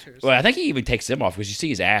boxers. Well, I think he even takes them off because you see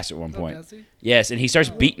his ass at one point. Does he? Yes, and he starts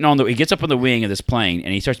beating on the. He gets up on the wing of this plane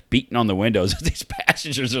and he starts beating on the windows as these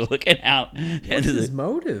passengers are looking out. What's his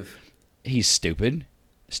motive? He's stupid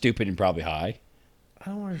and probably high. I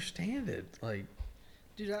don't understand it. Like,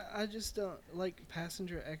 Dude, I just don't like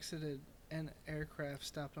passenger exited and aircraft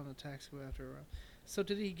stopped on a taxiway after a run. So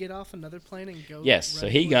did he get off another plane and go? Yes, so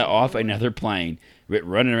right he got towards off the runway? another plane,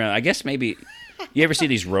 running around. I guess maybe you ever see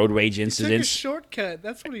these road rage He took a incidents? shortcut.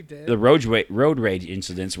 That's what he did. The road rage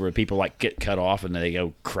incidents where people like get cut off and they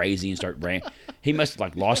go crazy and start ran. He must have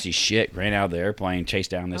like lost his shit, ran out of the airplane,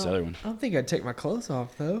 chased down this other one. I don't think I'd take my clothes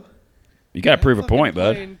off though. You got to prove a Fucking point,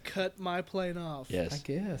 bud. plane cut my plane off. I Yes,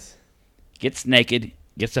 guess. gets naked,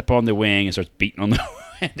 gets up on the wing and starts beating on the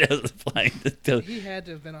windows of the plane. He had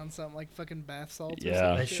to have been on something like fucking bath salts. Yeah. Or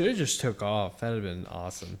some I shit. should have just took off. That'd have been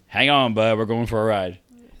awesome. Hang on, bud. We're going for a ride.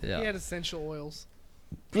 Yeah. He had essential oils.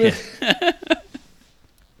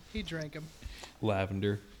 He drank them.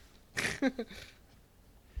 Lavender.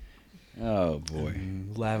 Oh boy.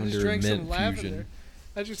 I Lavender just drank mint some lavender. fusion.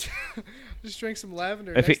 I just just drank some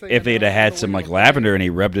lavender. If Next thing if I they'd know, have I'm had on some the like wheel of lavender and he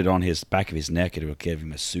rubbed it on his back of his neck, it would give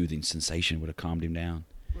him a soothing sensation. Would have calmed him down.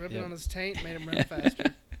 rubbed Yep. it on his taint, made him run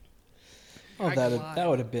faster. Oh, I that glide.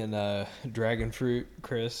 would have been dragon fruit,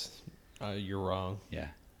 Chris. You're wrong. Yeah.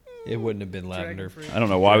 It wouldn't have been Dragon lavender. fruit. I don't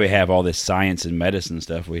know why we have all this science and medicine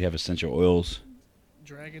stuff. We have essential oils.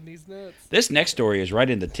 Dragging these nuts. This next story is right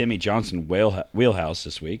in the Timmy Johnson wheelhouse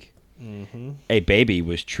this week. Mm-hmm. A baby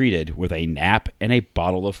was treated with a nap and a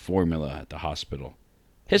bottle of formula at the hospital.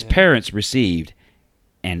 His parents received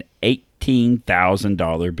an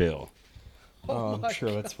 $18,000 bill. Oh, I'm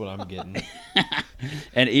sure that's what I'm getting.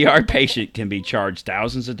 An ER patient can be charged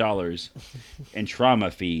thousands of dollars in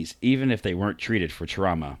trauma fees, even if they weren't treated for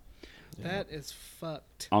trauma. That is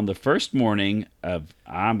fucked. On the first morning of,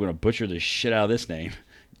 I'm going to butcher the shit out of this name,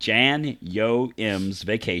 Jan Yo M's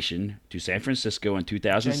vacation to San Francisco in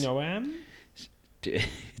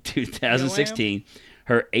 2016,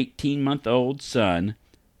 her 18-month-old son,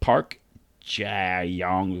 Park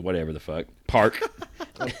Jae-yong, whatever the fuck, Park.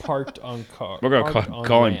 Parked on car. We're going to parked on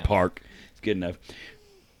call him ramp. Park. It's good enough.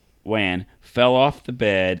 Wan fell off the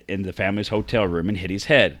bed in the family's hotel room and hit his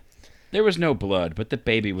head. There was no blood, but the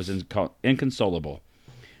baby was inconsolable.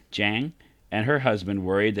 Jang and her husband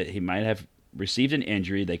worried that he might have received an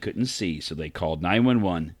injury they couldn't see, so they called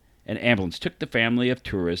 911. An ambulance took the family of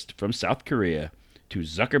tourists from South Korea to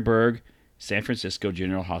Zuckerberg San Francisco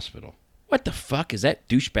General Hospital. What the fuck? Is that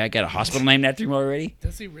douchebag got a hospital named after him already?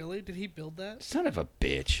 Does he really? Did he build that? Son of a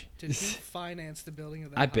bitch. Did he finance the building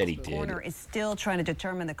of that? I bet he hospital? did. Coroner is still trying to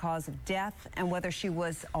determine the cause of death and whether she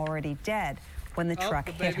was already dead when the Oh, truck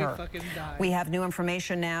the hit baby her. fucking died. We have new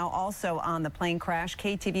information now also on the plane crash.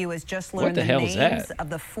 KTVU has just What learned the the hell is names that? of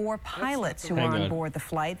the 4 pilots who Hang were on on. board the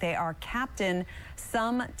flight. They are Captain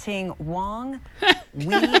Sum Ting Wong,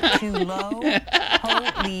 Wee Tu Lo,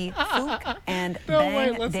 Ho Lee Fook, and No, Bang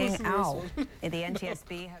wait, let's Ding listen to this Ao. one. The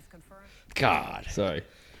NTSB has confirmed. God. Sorry.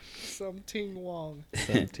 Some Ting Wong.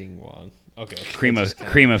 Something wrong. Okay. Cream of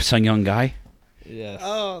Sungyoung guy. Yes.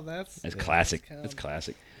 Oh, that's Classic. kind That's of-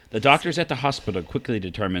 classic. The doctors at the hospital quickly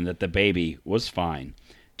determined that the baby was fine.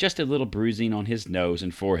 Just a little bruising on his nose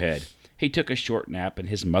and forehead. He took a short nap in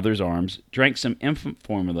his mother's arms, drank some infant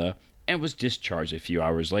formula, and was discharged a few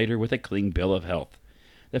hours later with a clean bill of health.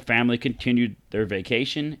 The family continued their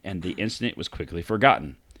vacation, and the incident was quickly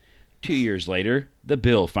forgotten. 2 years later, the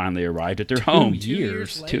bill finally arrived at their home. 2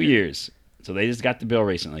 years later. 2 years. So they just got the bill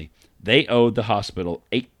recently. They owed the hospital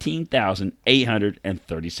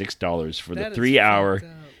 $18,836 for the That is 3-hour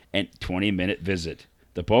fucked up. and 20-minute visit,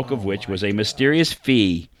 the bulk of which was a mysterious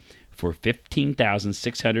fee for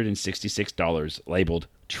 $15,666 labeled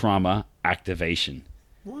trauma activation.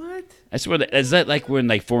 What? That's what is that like when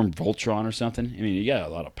they formed Voltron or something? I mean, you got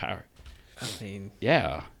a lot of power. I mean,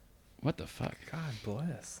 Yeah. What the fuck? God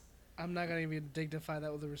bless. I'm not gonna even dignify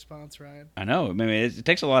that with a response, Ryan. I know. I mean, it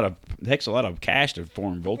takes a lot of cash to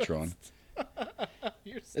form Voltron.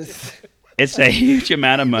 You're stupid. It's a huge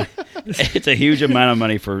amount of money. It's a huge amount of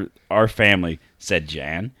money for our family," said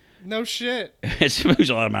Jan. No shit. It's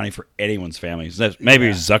a lot of money for anyone's family. Maybe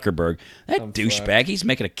Zuckerberg. That I'm douchebag. He's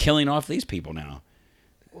making a killing off these people now.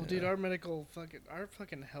 Well, dude, our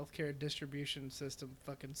fucking healthcare distribution system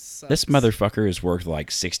fucking sucks. This motherfucker is worth like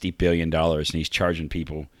 $60 billion, and he's charging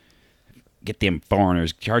people. Get them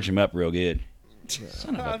foreigners, charge them up real good.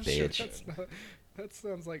 Son of a I'm sure bitch. that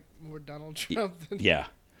sounds like more Donald Trump than Yeah.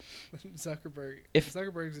 Zuckerberg. If-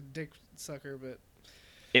 Zuckerberg's a dick sucker, but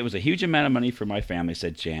It was a huge amount of money for my family,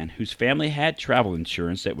 said Jan, whose family had travel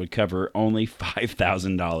insurance that would cover only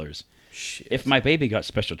 $5,000. Shit. If my baby got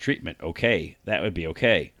special treatment, okay, that would be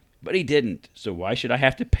okay. But he didn't, so why should I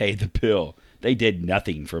have to pay the bill? They did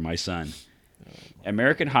nothing for my son.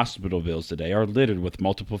 American hospital bills today are littered with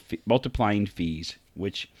multiplying fees,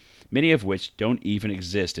 many of which don't even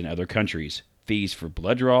exist in other countries. Fees for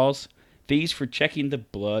blood draws, fees for checking the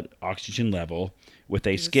blood oxygen level with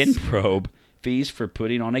a skin probe, fees for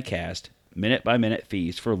putting on a cast, minute-by-minute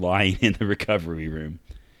fees for lying in the recovery room.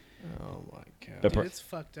 Oh my god. But dude, it's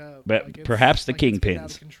fucked up. But Like, perhaps the it's getting out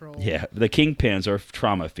kingpins. of control. Yeah, the kingpins are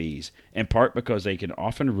trauma fees, in part because they can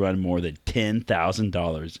often run more than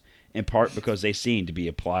 $10,000, in part because they seem to be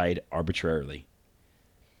applied arbitrarily.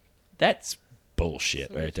 That's bullshit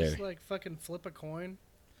So right just there. like fucking flip a coin.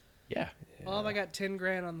 Yeah. Oh, I got 10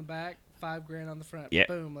 grand on the back, 5 grand on the front. Yeah.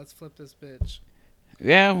 Boom, let's flip this bitch.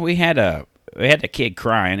 Yeah, we had a kid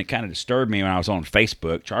crying. It kind of disturbed me when I was on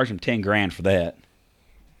Facebook. Charged him 10 grand for that.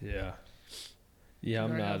 Yeah. Yeah,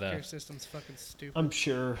 I'm Our not. healthcare system's fucking stupid. I'm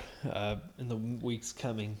sure in the weeks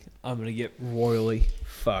coming, I'm gonna get royally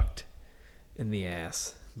fucked in the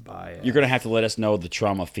ass by. You're gonna have to let us know the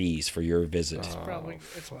trauma fees for your visit. it's probably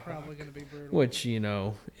fuck. gonna be brutal. Which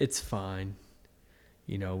it's fine.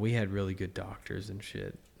 We had really good doctors and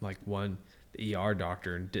shit. Like the ER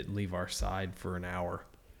doctor didn't leave our side for an hour.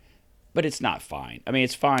 But it's not fine. I mean,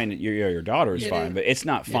 it's fine. Your daughter is It fine, is- but it's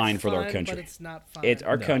not fine for our Fine, country. But it's not fine.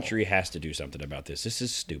 Our No. country has to do something about this. This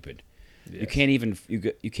is stupid. You Yes. can't even you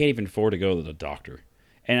can't even afford to go to the doctor.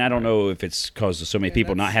 And I don't know if it's because of so many Yeah,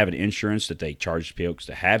 people not that's- having insurance that they charge people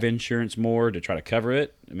to have insurance more to try to cover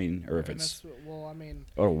it. I mean, or if And it's I mean,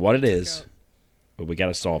 or what it took is, out- but we got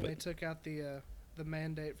to solve they it. took out the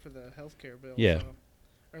mandate for the healthcare bill. Yeah. So,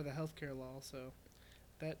 or the healthcare law. So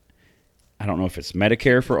that I don't know if it's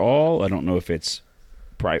Medicare for all. I don't know if it's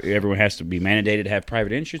everyone has to be mandated to have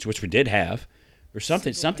private insurance, which we did have, or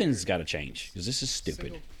something. Single Something's payer. got to change because this is stupid.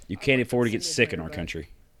 Single- You I can't like afford to the get single sick in payer our back. country.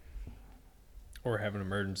 Or have an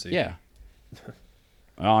emergency. Yeah.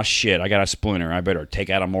 Oh shit! I got a splinter. I better take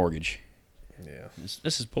out a mortgage. Yeah.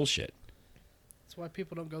 This is bullshit. that's why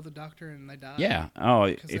people don't go to the doctor and they die. Yeah. Oh,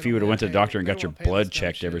 they if don't you would have wanna went to the pay- doctor and they got don't your wanna pay this blood dumb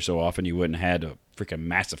checked every shit. so often, you wouldn't have had a freaking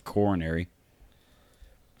massive coronary.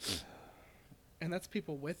 And that's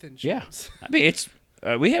people with Yeah. insurance. I mean, it's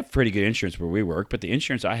we have pretty good insurance where we work, but the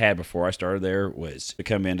insurance I had before I started there was to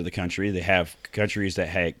come into the country. They have countries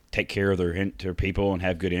that take care of their people and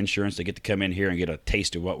have good insurance. They get to come in here and get a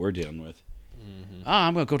taste of what we're dealing with.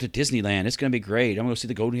 I'm going to go to Disneyland. It's going to be great. I'm going to see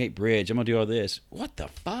the Golden Gate Bridge. I'm going to do all this. What the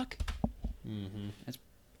fuck?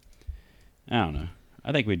 I don't know.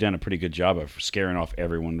 I think we've done a pretty good job of scaring off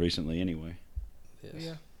everyone recently anyway. Yes.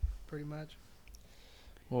 Yeah, pretty much.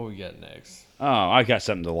 What we got next? Oh, I got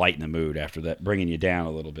something to lighten the mood after that, bringing you down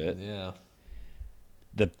a little bit. Yeah.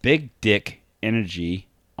 The big dick energy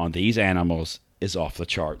on these animals is off the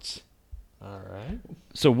charts. All right.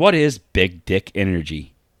 So what is big dick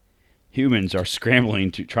energy? Humans are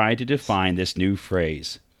scrambling to try to define this new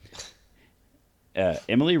phrase.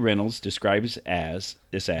 Emily Reynolds describes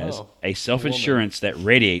this as Oh, a self-assurance that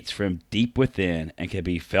radiates from deep within and can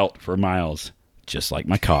be felt for miles, just like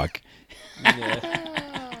my cock.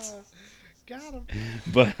 Got him.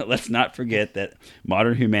 But let's not forget that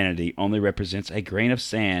modern humanity only represents a grain of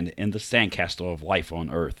sand in the sandcastle of life on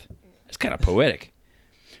Earth. It's kind of poetic.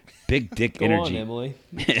 Big dick Go energy. on, Emily.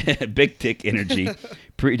 Big dick energy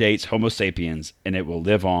predates Homo sapiens, and it will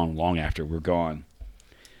live on long after we're gone.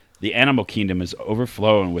 The animal kingdom is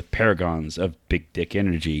overflowing with paragons of big dick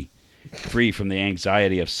energy. Free from the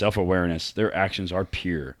anxiety of self-awareness, their actions are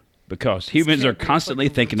pure. Because humans are can't be a constantly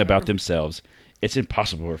fucking thinking about retard. themselves, it's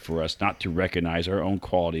impossible for us not to recognize our own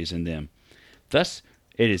qualities in them. Thus,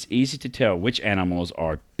 it is easy to tell which animals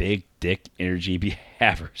are big dick energy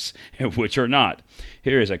behavers and which are not.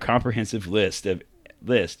 Here is a comprehensive list of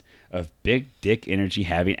big dick energy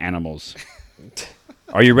having animals.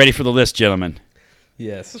 Are you ready for the list, gentlemen?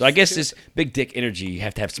 Yes. So I guess this big dick energy, you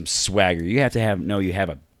have to have some swagger. You have to you have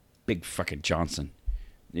a big fucking Johnson.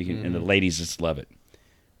 You can, and the ladies just love it.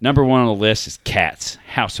 Number one on the list is cats,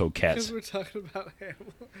 household cats. Because we're talking about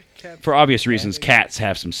animal cats. For obvious reasons, cats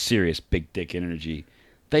have some serious big dick energy.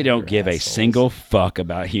 They don't give a assholes. single fuck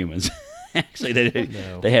about humans. Actually,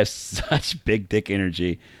 No. they have such big dick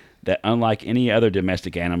energy that unlike any other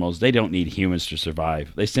domestic animals, they don't need humans to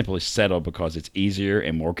survive. They simply settle because it's easier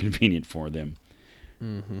and more convenient for them.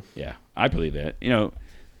 Mm-hmm. Yeah, I believe that. You know,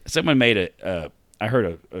 someone made I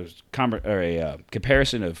heard a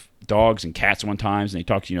comparison of dogs and cats one time, and they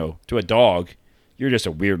talked, to a dog, you're just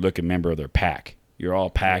a weird-looking member of their pack. You're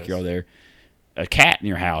all pack, you're all there. A cat in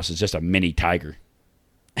your house is just a mini tiger.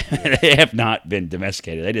 They have not been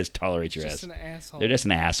domesticated. They just tolerate your Just ass. an asshole. They're just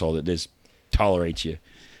an asshole that just tolerates you.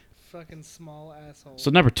 Fucking small asshole. So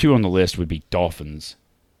number 2 on the list would be dolphins.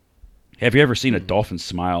 Have you ever seen a dolphin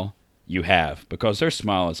smile? You have, because their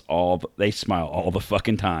smile is they smile all the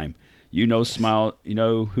fucking time. You know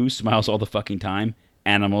who smiles all the fucking time?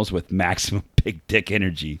 Animals with maximum big dick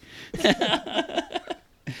energy.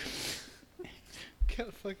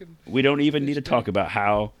 We don't even need to talk about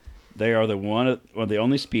how they are one of the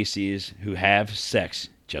only species who have sex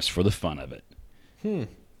just for the fun of it.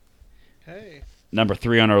 Hey. Number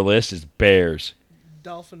 3 on our list is bears.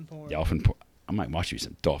 Dolphin porn. Dolphin porn. I might watch you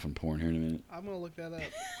some dolphin porn here in a minute. I'm going to look that up.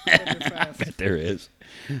 Fast. I bet there is.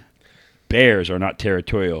 Bears are not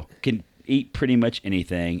territorial, can eat pretty much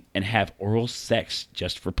anything, and have oral sex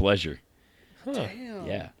just for pleasure. Damn.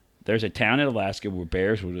 Yeah. There's a town in Alaska where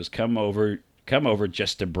bears will just come over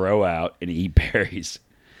just to bro out and eat berries.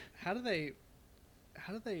 How do they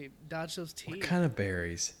dodge those teeth? What kind of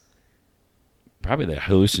berries? Probably the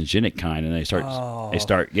hallucinogenic kind, and they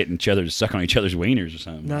start getting each other to suck on each other's wieners or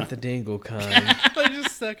something. Not the dingle kind. They're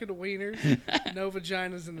just sucking wieners. No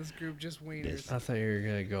vaginas in this group, just wieners. I thought you were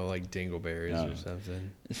gonna go like dingleberries No. or something.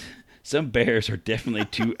 Some bears are definitely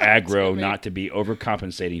too aggro not to be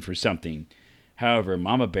overcompensating for something. However,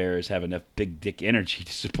 mama bears have enough big dick energy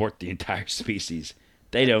to support the entire species.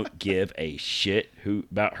 They don't give a shit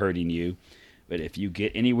about hurting you, but if you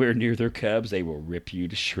get anywhere near their cubs, they will rip you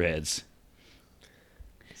to shreds.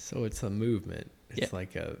 So it's a movement. It's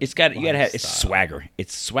like a. You gotta have it's lifestyle. swagger.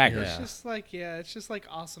 It's swagger. Yeah. It's just like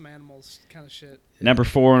awesome animals kind of shit. Number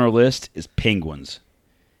 4 on our list is penguins.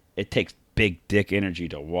 It takes big dick energy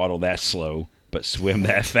to waddle that slow, but swim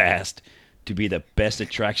that fast, to be the best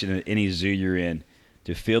attraction in any zoo you're in,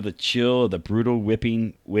 to feel the chill of the brutal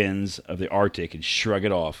whipping winds of the Arctic and shrug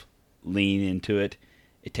it off, lean into it.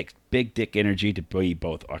 It takes big dick energy to be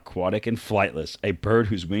both aquatic and flightless, a bird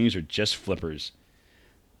whose wings are just flippers,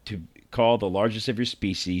 to call the largest of your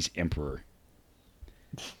species emperor.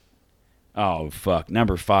 Oh, fuck.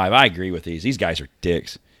 Number 5. I agree with these. These guys are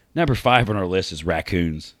dicks. Number 5 on our list is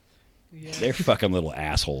raccoons. Yeah. They're fucking little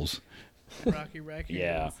assholes. Rocky raccoons.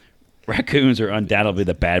 Yeah. Raccoons are undoubtedly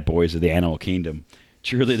the bad boys of the animal kingdom.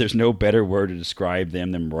 Truly, there's no better word to describe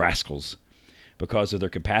them than rascals. Because of their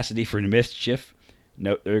capacity for mischief,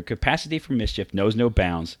 knows no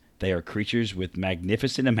bounds. They are creatures with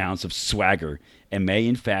magnificent amounts of swagger and may,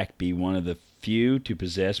 in fact, be one of the few to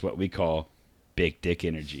possess what we call big dick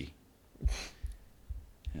energy.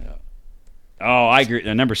 Yeah. Oh, I agree.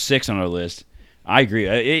 Number 6 on our list. I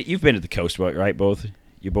agree. You've been to the coast, right, both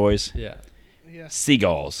you boys? Yeah. Yeah.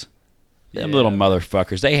 Seagulls. Them Yeah. little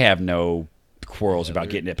motherfuckers. They have no quarrels Yeah, about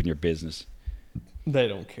they're- getting up in your business. They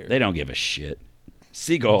don't care. They don't give a shit.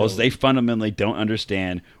 Seagulls, No. they fundamentally don't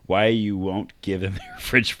understand why you won't give them their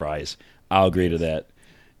french fries. I'll agree to that.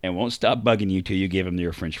 And won't stop bugging you till you give them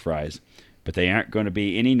your french fries. But they aren't going to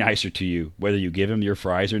be any nicer to you, whether you give them your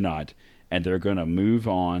fries or not. And they're going to move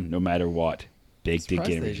on no matter what. Big dick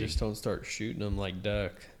Surprised energy. they just don't start shooting them like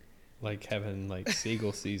duck, like having like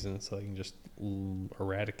seagull season, so they can just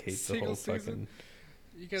eradicate the Seagull whole season? fucking.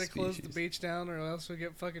 You gotta close the Species. beach down, or else you'll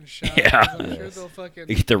get fucking shot. Yeah. 'cause I'm sure Yes. they'll fucking.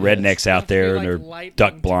 You get the rednecks They'll out have to be there like and they're lightning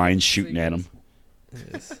duck to blinds get shooting at them.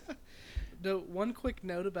 seagulls. No, one quick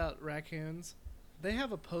note about raccoons: they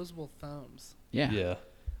have opposable thumbs. Yeah. Yeah,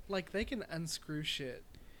 Like they can unscrew shit.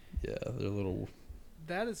 yeah, they're little.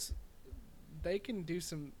 They can do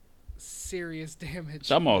some serious damage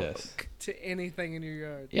Some of Yes. to anything in your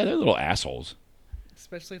yard, Yeah, they're little assholes.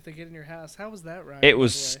 especially if they get in your house. How was that, Ryan? It by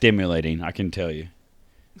was the way? stimulating, I can tell you.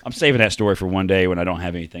 I'm saving that story for one day when I don't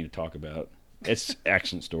have anything to talk about. It's an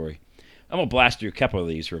excellent story. I'm going to blast through a couple of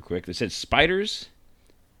these real quick. They said spiders,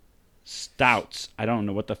 stouts. I don't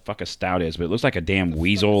know what the fuck a stout is, but it looks like a damn The fuck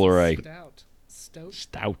weasel is or a stout. Stoat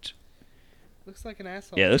stout. looks like an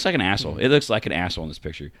asshole. Yeah, it looks like an asshole. It looks like an asshole in this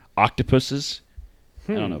picture. Octopuses.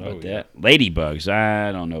 I don't know about Oh, that. Ladybugs.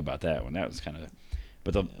 I don't know about that one. That was kind of...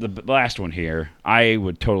 But the last one here, I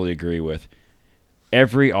would totally agree with.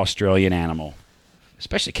 Every Australian animal,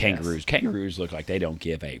 especially kangaroos. Kangaroos look like they don't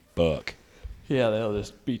give a fuck. Yeah, they'll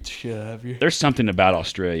just beat the shit out of you. There's something about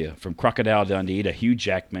Australia, from Crocodile Dundee to Hugh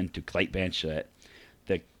Jackman to Cate Blanchett.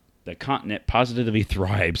 The continent positively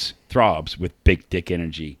throbs with big dick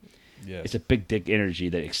energy. Yes. It's a big dick energy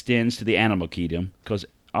that extends to the animal kingdom because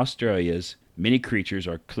Australia's many creatures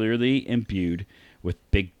are clearly imbued with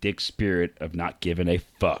big dick spirit of not giving a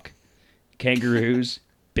fuck. Kangaroos,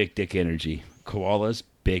 big dick energy. Koalas,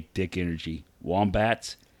 big dick energy.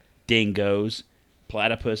 Wombats, dingoes,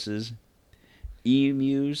 platypuses,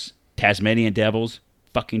 emus, Tasmanian devils,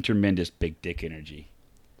 fucking tremendous big dick energy.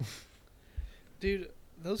 Dude,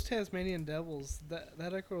 those Tasmanian devils,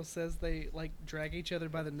 that girl says they, like, drag each other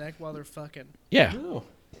by the neck while they're fucking. Yeah. Oh.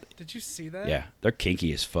 Did you see that? Yeah. They're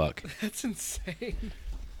kinky as fuck. That's insane.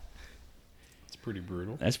 It's pretty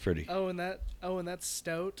brutal. That's pretty. Oh, and that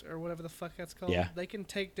stoat, or whatever the fuck that's called, Yeah. they can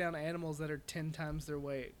take down animals that are 10 times their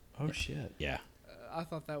weight. Oh, shit. Yeah. I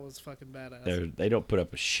thought that was fucking badass. They don't put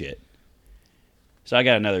up with shit. So I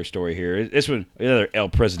got another story here. This one, another El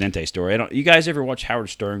Presidente story. You guys ever watch Howard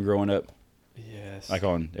Stern growing up? Yes. Like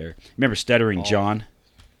on there. Remember Stuttering John?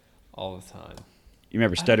 All the time. You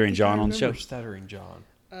remember Stuttering John on the show? Stuttering John.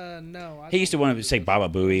 No. He used to want to say Baba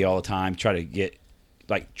Booey all the time, try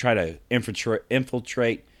to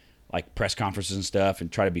infiltrate like press conferences and stuff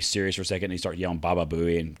and try to be serious for a second and he started yelling Baba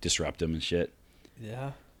Booey and disrupt them and shit.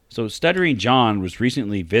 Yeah. So Stuttering John was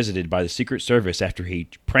recently visited by the Secret Service after he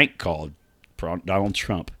prank called Donald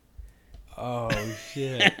Trump. Oh,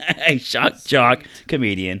 shit. A shock jock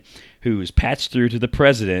comedian who was patched through to the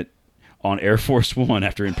president on Air Force One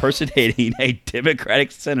after impersonating a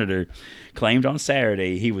Democratic senator claimed on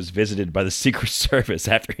Saturday he was visited by the Secret Service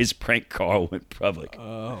after his prank call went public.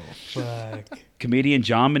 Oh, fuck. Comedian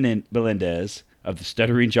John Melendez of the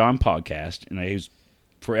Stuttering John podcast, and he was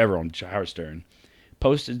forever on Howard Stern,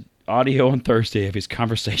 posted audio on Thursday of his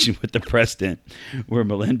conversation with the president, where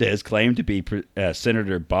Melendez claimed to be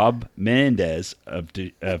Senator Bob Menendez of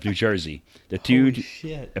New Jersey. The two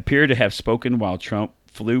appear to have spoken while Trump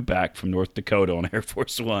flew back from North Dakota on Air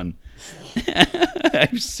Force One. A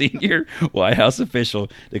senior White House official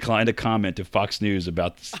declined to comment to Fox News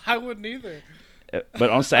about this. I wouldn't either. But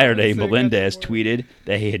on Saturday, So Melendez got the word. tweeted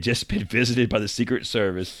that he had just been visited by the Secret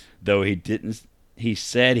Service, though he didn't. He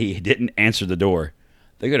said he didn't answer the door.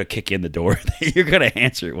 They're gonna kick in the door. You're gonna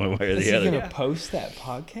answer it one way or Is the he other. going to post that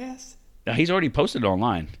podcast? Now, he's already posted it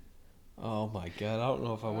online. Oh, my God. I don't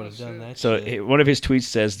know if I would have done that So shit. one of his tweets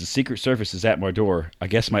says, "The Secret Service is at my door. I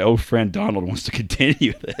guess my old friend Donald wants to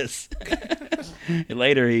continue this." And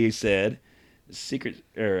later he said, Secret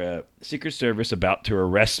Service about to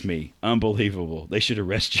arrest me. Unbelievable. They should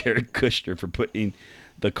arrest Jared Kushner for putting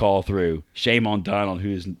the call through. Shame on Donald,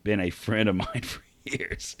 who has been a friend of mine for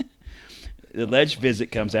years. The alleged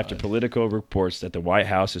visit comes after political reports that the White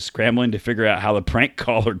House is scrambling to figure out how the prank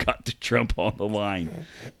caller got to Trump on the line.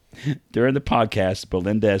 During the podcast,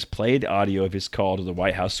 Melendez played audio of his call to the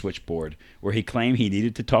White House switchboard, where he claimed he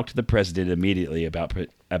needed to talk to the president immediately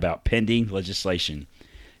about pending legislation.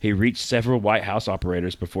 He reached several White House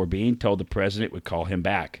operators before being told the president would call him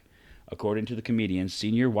back. According to the comedian's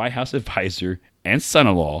senior White House advisor and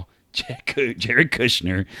son-in-law, Jared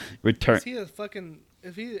Kushner, returned. Is he a fucking?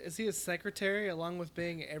 Is he a secretary along with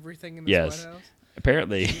being everything in this Yes. White House?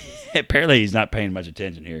 Apparently he's not paying much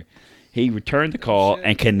attention here. He returned the call shit.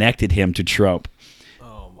 and connected him to Trump.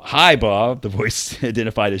 Oh, my Hi, Bob, the voice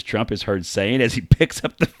identified as Trump is heard saying as he picks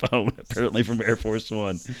up the phone, apparently from Air Force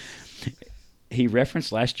One. He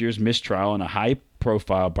referenced last year's mistrial in a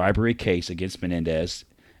high-profile bribery case against Menendez,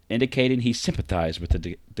 indicating he sympathized with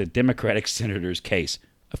the Democratic senator's case.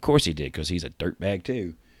 Of course he did, because he's a dirtbag,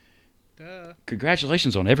 too. Duh.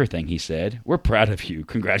 Congratulations on everything, he said. We're proud of you.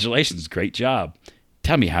 Congratulations. Great job.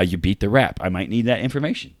 Tell me how you beat the rap. I might need that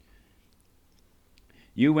information.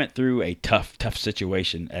 You went through a tough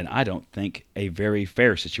situation, and I don't think a very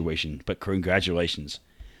fair situation, but congratulations.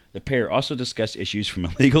 The pair also discussed issues from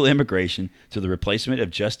illegal immigration to the replacement of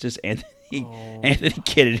Justice Anthony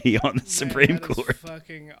Kennedy on the Supreme That is Court.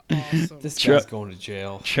 fucking awesome. This Trump- guy's going to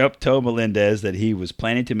jail. Trump told Melendez that he was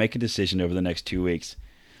planning to make a decision over the next 2 weeks.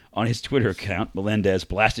 On his Twitter account, Melendez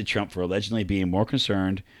blasted Trump for allegedly being more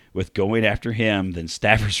concerned with going after him than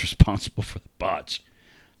staffers responsible for the botch.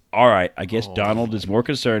 All right, I guess Donald is more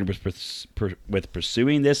concerned with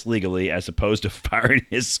pursuing this legally as opposed to firing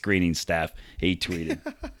his screening staff, he tweeted.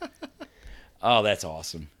 Oh, that's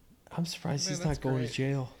awesome. I'm surprised Man, he's that's not going great. to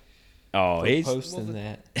jail Oh, for he's posting Well,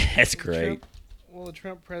 that. that's great. The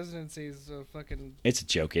Trump presidency is a fucking. It's a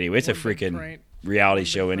joke anyway. It's a one big freaking prank- reality one big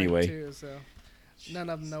show prank anyway. Too, so none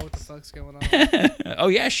of them know what the fuck's going on. Oh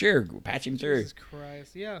yeah, sure. Patch him through. Jesus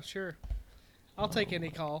Christ. Yeah, sure. I'll take any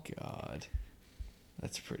call. God.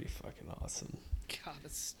 That's pretty fucking awesome. God,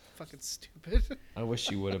 it's fucking stupid. I wish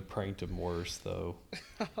you would have pranked him worse, though.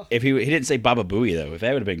 If he didn't say Baba Booey though, if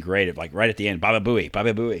that would have been great. If like right at the end, Baba Booey,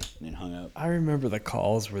 and then hung up. I remember the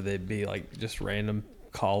calls where they'd be like just random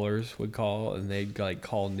callers would call and they'd like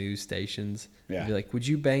call news stations. Yeah. And be like, "Would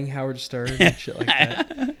you bang Howard Stern?" and shit like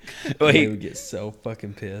that. Well, And they would get so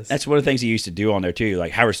fucking pissed. that's one of the things he used to do on there too.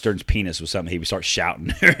 Like Howard Stern's penis was something he would start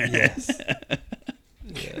shouting. yes.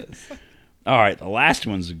 Yes. All right, the last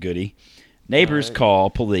one's a goodie. Neighbors All right. call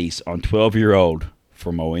police on 12-year-old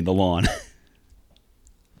for mowing the lawn.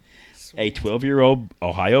 A 12-year-old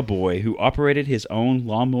Ohio boy who operated his own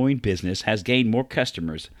lawn mowing business has gained more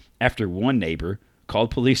customers after one neighbor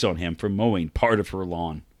called police on him for mowing part of her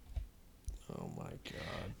lawn. Oh my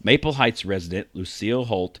god. Maple Heights resident Lucille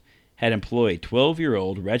Holt had employed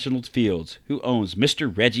 12-year-old Reginald Fields, who owns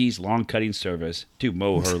Mr. Reggie's Lawn Cutting Service, to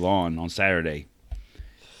mow her lawn on Saturday.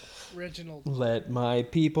 Reginald. Let my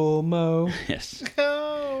people mow. Yes.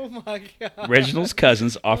 Oh my god. Reginald's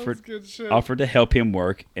cousins That's offered good shit.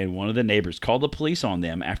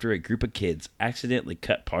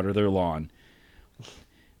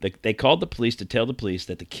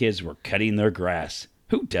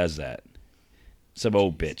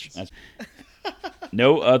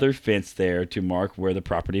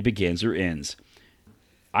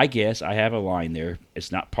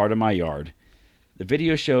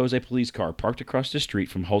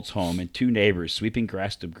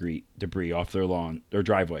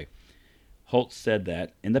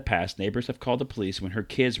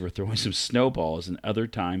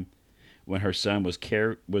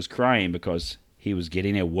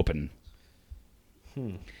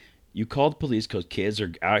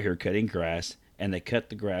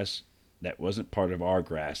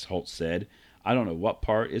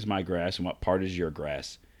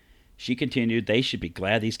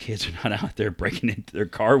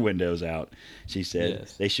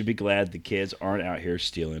 Yes. They should be glad the kids aren't out here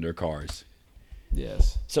stealing their cars.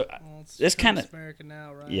 Yes. So Well, it's this true kinda- America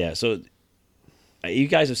now, right? yeah, so you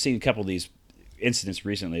guys have seen a couple of these incidents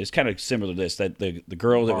recently. It's kind of similar to this, that the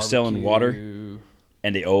girl that was selling water Barbecue.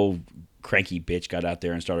 and the old cranky bitch got out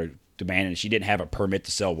there and started demanding she didn't have a permit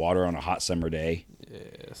to sell water on a hot summer day.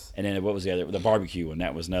 Yes. And then what was the other? The barbecue one.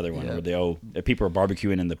 That was another one Yeah. where the people were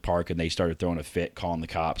barbecuing in the park and they started throwing a fit, calling the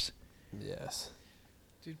cops. Yes.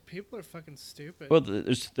 Dude, people are fucking stupid. Well,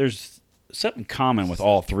 there's something common with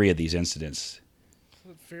all three of these incidents.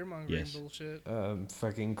 Fear mongering Yes. bullshit.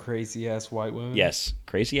 Fucking crazy ass white women. Yes,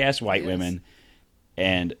 crazy ass white Yes. women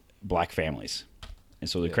and black families. And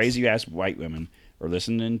so the Yes. crazy ass white women are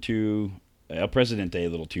listening to El Presidente a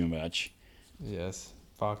little too much. Yes.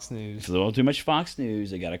 Fox News. It's a little too much Fox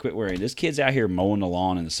News. They got to quit worrying. This kid's out here mowing the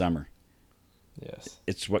lawn in the summer. Yes.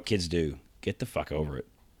 It's what kids do. Get the fuck over it.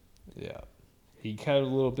 Yeah. He cut a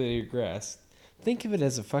little bit of your grass. Think of it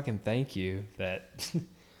as a fucking thank you that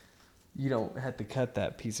you don't have to cut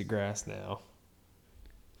that piece of grass now.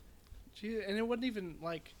 Gee, and it wasn't even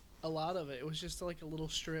like a lot of it. It was just like a little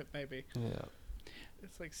strip, maybe. Yeah.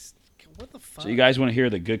 It's like, what the fuck? So you guys want to hear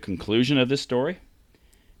the good conclusion of this story?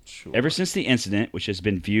 Sure. Ever since the incident, which has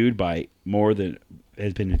been viewed more than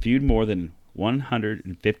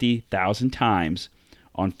 150,000 times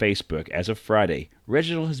on Facebook as of Friday,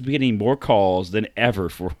 Reginald has been getting more calls than ever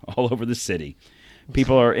for all over the city.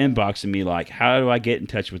 People are inboxing me like, "How do I get in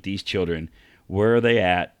touch with these children? Where are they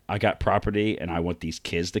at? I got property and I want these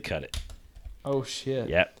kids to cut it." Oh shit.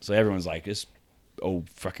 Yep. So everyone's like, "This old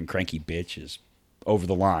fucking cranky bitch is over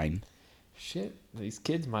the line." Shit. These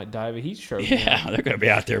kids might die of a heat stroke. Yeah, they're gonna be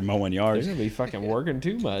out there mowing They're yards. gonna be fucking working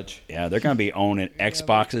too much. Yeah, they're going to be owning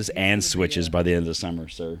Xboxes he's and gonna be, Switches by the end of the summer,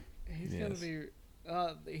 sir. He's Yes. gonna be.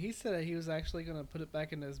 He said that he was actually gonna put it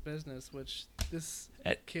back into his business, which this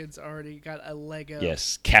kid's already got a leg up.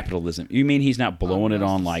 Yes, capitalism. You mean he's not blowing it most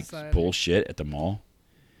on of like society. bullshit at the mall?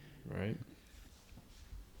 Right.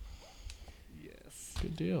 Yes.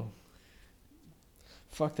 Good deal.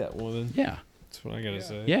 Fuck that woman. Yeah, That's what I gotta Yeah.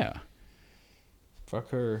 say. yeah.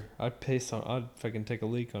 Fuck her. I'd fucking take a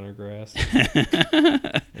leak on her grass.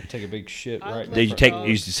 I'd take a big shit I'd right. let Did you the take? dogs-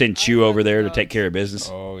 You send I'd Chew let over the there to dogs- take care of business,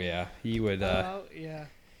 Oh yeah, he would. Yeah.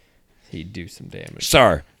 He'd do some damage.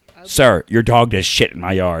 sir. Sir, your dog does shit in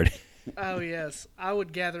my yard. Oh yes, I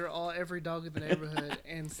would gather every dog in the neighborhood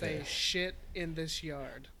and say shit in this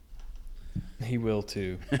yard. He will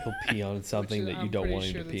too. He'll pee on something Which that you I'm don't pretty want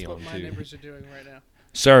him sure to pee that's on what my too. neighbors are doing right now.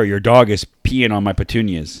 Sir, your dog is peeing on my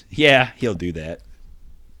petunias. Yeah, he'll do that.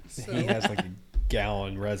 So He has like a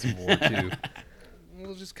gallon reservoir too.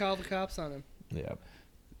 we'll just call the cops on him. Yeah.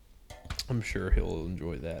 I'm sure he'll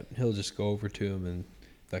enjoy that. He'll just go over to him and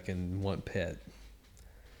fucking want pet.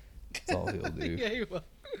 That's all he'll do. Yeah, he will.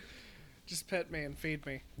 Just pet me and feed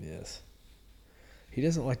me. Yes. He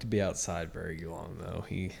doesn't like to be outside very long, though.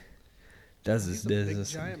 He does his He's a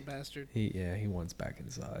business. big giant bastard. He wants back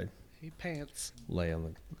inside. He pants. Lay on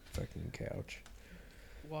the fucking couch.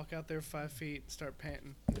 Walk out there 5 feet and start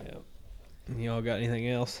panting. Yeah. Y'all got anything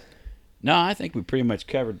else? No, I think we pretty much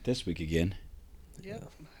covered it this week again. Yep.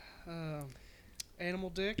 Animal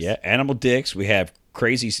dicks. Yeah, animal dicks. We have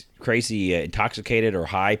crazy intoxicated or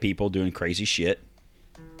high people doing crazy shit.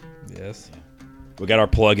 Yes. We got our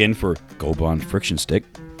plug-in for Gold Bond Friction Stick.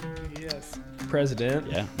 Yes. President.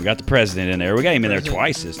 Yeah, we got the president in there. We got him in there President.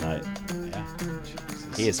 twice this night. Yeah.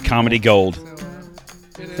 He is comedy gold.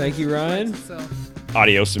 So, Thank you, Ryan.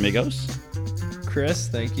 Adios, amigos. Chris,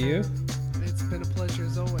 thank you. It's been a pleasure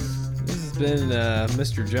as always. This has been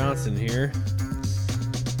Mr. Johnson here.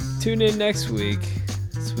 Tune in next week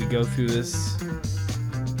as we go through this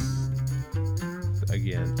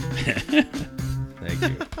again. Thank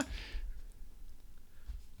you.